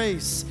by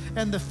grace.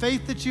 And the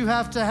faith that you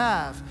have to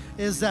have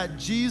is that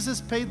Jesus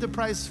paid the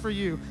price for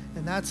you,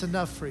 and that's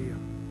enough for you.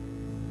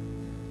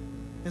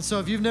 And so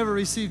if you've never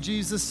received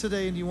Jesus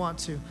today and you want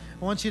to,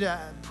 I want you to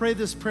pray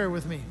this prayer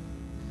with me.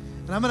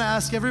 And I'm going to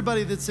ask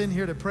everybody that's in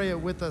here to pray it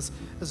with us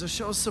as a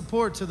show of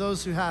support to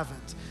those who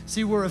haven't.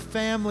 See, we're a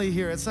family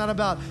here. It's not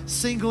about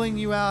singling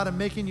you out and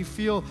making you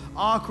feel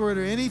awkward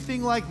or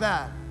anything like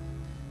that.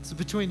 It's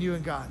between you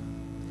and God.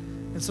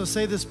 And so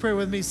say this prayer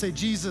with me. Say,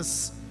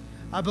 Jesus,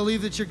 I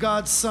believe that you're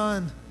God's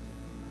son.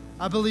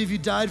 I believe you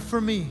died for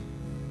me.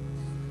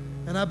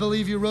 And I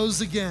believe you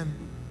rose again.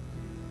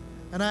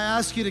 And I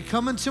ask you to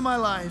come into my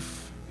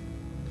life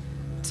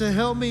to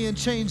help me and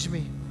change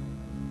me.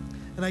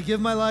 And I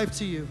give my life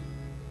to you.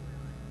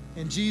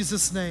 In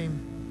Jesus'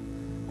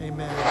 name,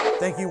 amen.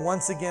 Thank you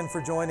once again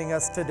for joining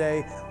us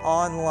today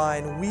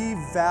online. We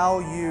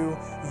value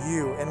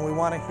you and we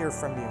want to hear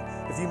from you.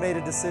 If you made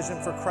a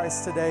decision for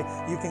Christ today,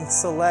 you can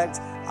select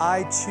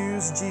I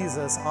Choose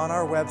Jesus on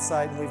our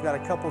website, and we've got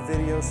a couple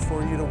videos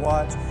for you to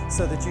watch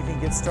so that you can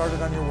get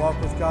started on your walk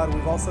with God.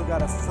 We've also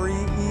got a free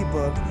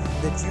ebook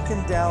that you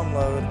can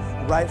download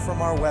right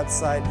from our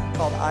website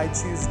called I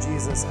Choose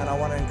Jesus, and I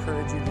want to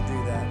encourage you to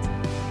do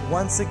that.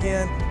 Once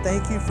again,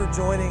 thank you for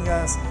joining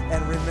us,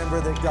 and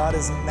remember that God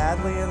is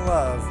madly in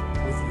love